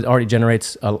they know that already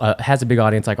generates, has a big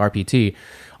audience like RPT,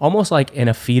 almost in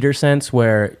a feeder sense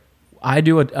where I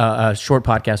do a short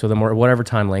podcast with them or whatever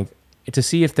time length to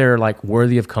see if they're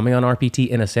worthy of coming on RPT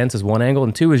in a sense is one angle.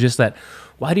 And two is just that,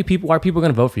 why are people going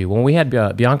to vote for you? When we had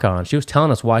Bianca on, she was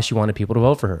telling us why she wanted people to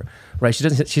vote for her, right?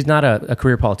 She's not a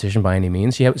career politician by any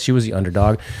means. She was the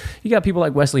underdog. You got people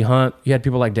like Wesley Hunt. You had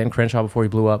people like Den Crenshaw before he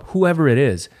blew up. Whoever it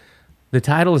is, the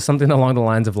title is something along the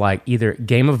lines of either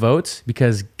Game of Votes,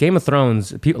 because Game of Thrones,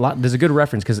 there's a good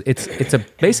reference because it's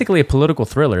basically a political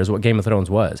thriller is what Game of Thrones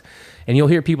was. And you'll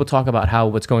hear people talk about how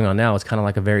what's going on now is kind of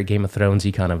like a very Game of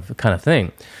Thronesy kind of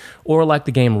thing. Or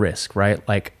the game Risk, right?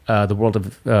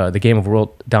 The game of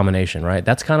world domination, right?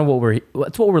 That's kind of what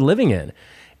we're living in.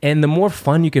 And the more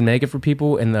fun you can make it for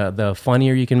people, and the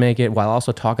funnier you can make it, while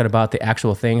also talking about the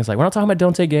actual things. We're not talking about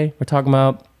Don't Say Gay. We're talking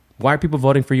about why are people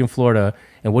voting for you in Florida,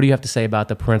 and what do you have to say about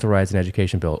the Parental Rights and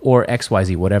Education Bill, or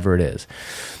XYZ, whatever it is.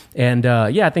 And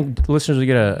I think listeners will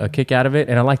get a kick out of it.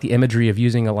 And I like the imagery of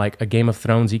using a Game of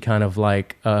Thronesy kind of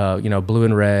blue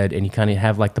and red, and you kind of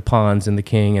have the pawns and the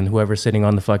king and whoever's sitting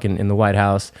on in the White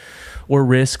House, or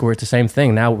Risk, where it's the same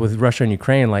thing now with Russia and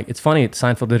Ukraine. It's funny,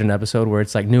 Seinfeld did an episode where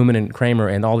it's Newman and Kramer,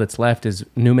 and all that's left is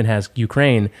Newman has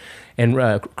Ukraine, and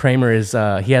Kramer is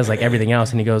he has everything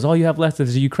else, and he goes, all you have left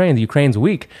is Ukraine. The Ukraine's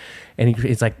weak. And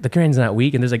it's the Ukraine's not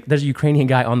weak. And there's a Ukrainian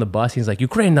guy on the bus. He's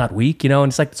Ukraine not weak, and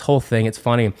it's this whole thing. It's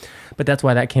funny. But that's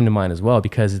why that came to mind as well,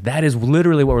 because that is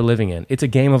literally what we're living in. It's a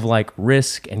game of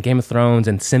Risk and Game of Thrones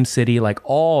and SimCity,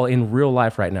 all in real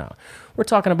life right now. We're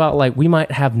talking about we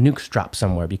might have nukes drop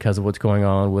somewhere because of what's going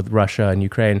on with Russia and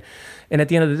Ukraine. And at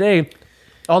the end of the day,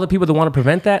 all the people that want to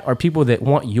prevent that are people that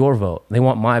want your vote. They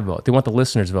want my vote. They want the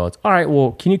listeners' votes. All right,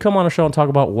 well, can you come on a show and talk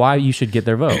about why you should get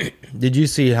their vote? Did you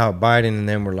see how Biden and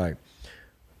them were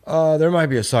there might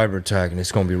be a cyber attack and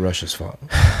it's going to be Russia's fault?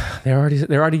 They're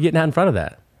already getting out in front of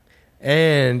that.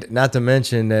 And not to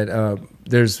mention that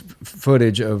there's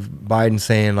footage of Biden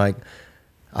saying I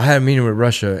had a meeting with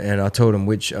Russia and I told them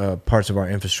which parts of our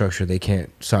infrastructure they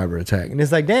can't cyber attack. And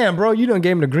it's damn, bro, you done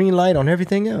gave him the green light on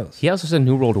everything else. He also said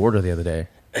New World Order the other day.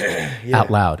 Out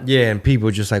loud. Yeah, and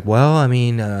people just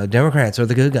Democrats are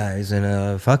the good guys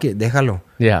and fuck it, déjalo.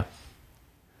 Yeah.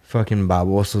 Fucking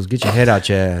babosos, get your head out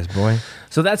your ass, boy.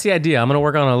 So that's the idea. I'm going to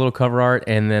work on a little cover art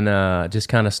and then just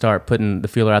kind of start putting the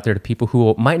feeler out there to people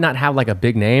who might not have a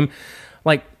big name.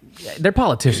 they're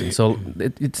politicians, so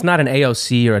it's not an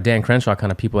AOC or a Dan Crenshaw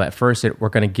kind of people at first that we're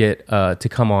going to get to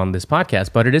come on this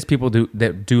podcast, but it is people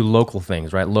that do local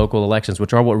things, right? Local elections,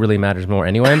 which are what really matters more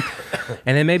anyway.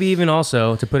 And then maybe even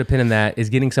also, to put a pin in that, is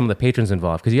getting some of the patrons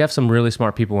involved, because you have some really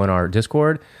smart people in our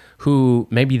Discord who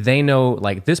maybe they know,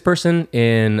 like this person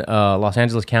in Los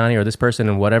Angeles County or this person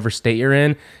in whatever state you're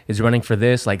in is running for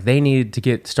this. Like they need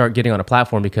to start getting on a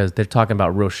platform because they're talking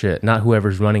about real shit, not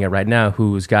whoever's running it right now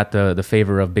who's got the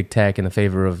favor of big tech and the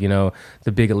favor of,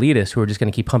 the big elitists who are just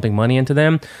going to keep pumping money into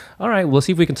them. All right, we'll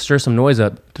see if we can stir some noise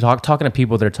up, talking to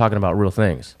people that are talking about real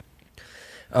things.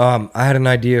 I had an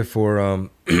idea for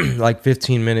like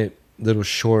 15-minute little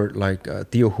short like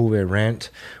Theo Juve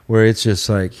rant where it's just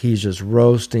like he's just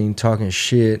roasting, talking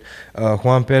shit.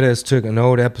 Juan Perez took an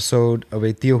old episode of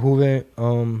a Theo Juve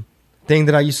thing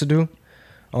that I used to do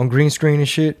on green screen and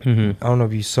shit. I don't know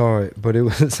if you saw it, but it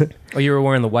was oh, you were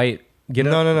wearing the white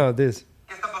get-up? No, this.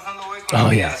 Oh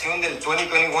yeah. Del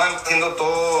 2021 siendo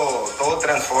todo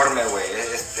transformer, güey.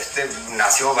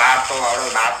 Nació vato, ahora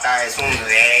es bata, es un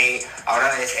rey,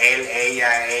 ahora es él,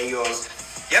 ella, ellos.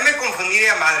 Ya me confundí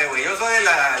de madre, güey. Yo soy de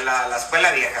la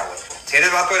escuela vieja, güey. Si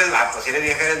eres vato, eres vato. Si eres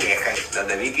vieja, eres vieja. Las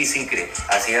de Vicky Secret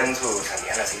salían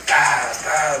así,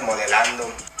 modelando.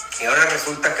 Y ahora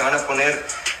resulta que van a poner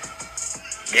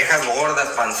viejas gordas,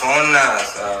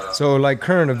 panzonas. So, like,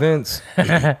 current events,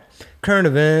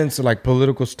 like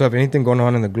political stuff, anything going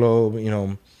on in the globe,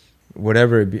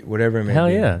 whatever it may be. Hell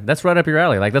yeah. That's right up your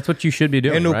alley. Like, that's what you should be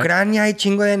doing, En right? Ucrania hay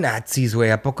chingo de nazis,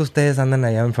 güey. ¿A poco ustedes andan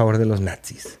allá en favor de los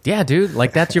nazis? Yeah, dude.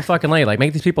 Like, that's your fucking lane. Like,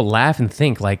 make these people laugh and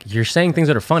think. Like, you're saying things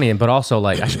that are funny, but also,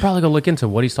 like, I should probably go look into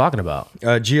what he's talking about.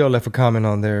 Gio left a comment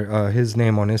on there. His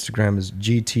name on Instagram is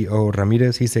GTO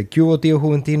Ramirez. He said, "Cubo, Tío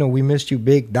Juventino, we missed you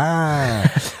big time.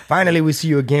 Finally, we see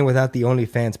you again without the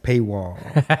OnlyFans paywall."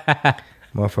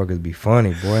 Motherfuckers be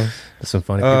funny, boy. There's some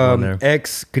funny people on there.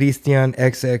 X Christian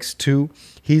XX2.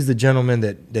 He's the gentleman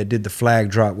that did the flag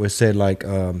drop where it said like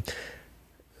it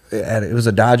was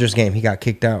a Dodgers game. He got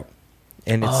kicked out,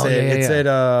 and it said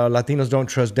Latinos don't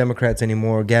trust Democrats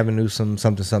anymore. Gavin Newsom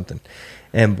something,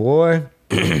 and boy,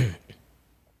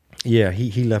 yeah,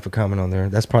 he left a comment on there.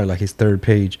 That's probably like his third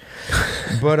page,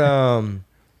 but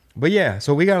yeah.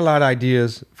 So we got a lot of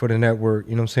ideas for the network.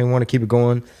 You know what I'm saying? We want to keep it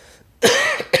going.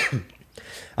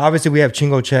 Obviously, we have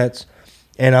Chingo Chats,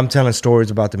 and I'm telling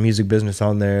stories about the music business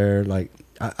on there. Like,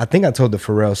 I think I told the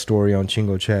Pharrell story on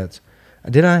Chingo Chats.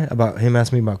 Did I? About him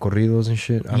asking me about corridos and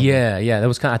shit? Yeah. That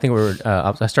was kind of, I think we were,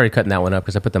 I started cutting that one up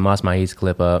because I put the Mas Maiz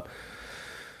clip up.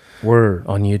 Word.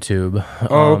 On YouTube.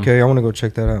 Oh, okay. I want to go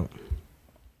check that out.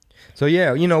 So,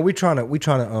 yeah, we trying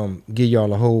to give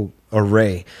y'all a whole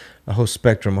array, a whole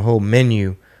spectrum, a whole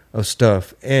menu of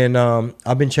stuff. And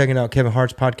I've been checking out Kevin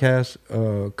Hart's podcast,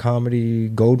 Comedy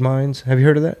Gold Mines. Have you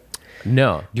heard of that?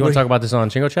 No. Do you want to talk about this on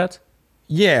Chingo Chats?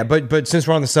 Yeah, but since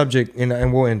we're on the subject,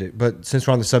 and we'll end it, but since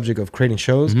we're on the subject of creating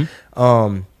shows,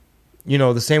 the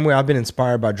same way I've been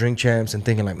inspired by Drink Champs and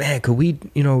thinking like, man, could we,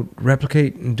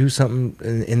 replicate and do something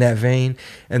in that vein?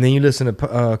 And then you listen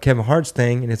to Kevin Hart's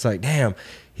thing, and it's like, damn,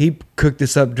 he cooked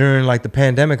this up during like the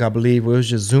pandemic, I believe, where it was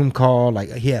just Zoom call.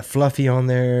 Like he had Fluffy on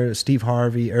there, Steve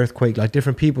Harvey, Earthquake, like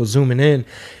different people zooming in,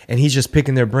 and he's just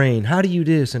picking their brain. How do you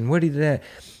this and what do you that?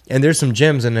 And there's some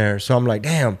gems in there. So I'm like,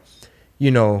 damn,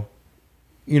 we're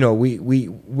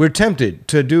tempted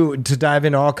to dive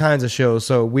into all kinds of shows.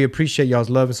 So we appreciate y'all's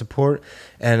love and support,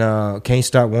 and can't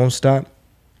stop, won't stop.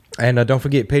 And don't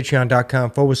forget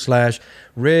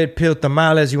patreon.com/Red Pill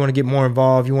Tamales. You want to get more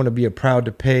involved. You want to be a proud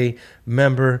to pay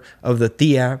member of the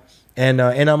THIA. And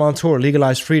I'm on tour.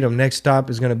 Legalize Freedom. Next stop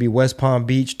is going to be West Palm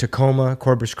Beach, Tacoma,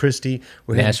 Corpus Christi.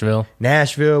 Nashville.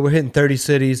 We're hitting 30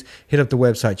 cities. Hit up the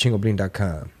website,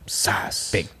 chingobling.com. Sauce.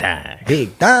 Big time.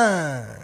 Big time.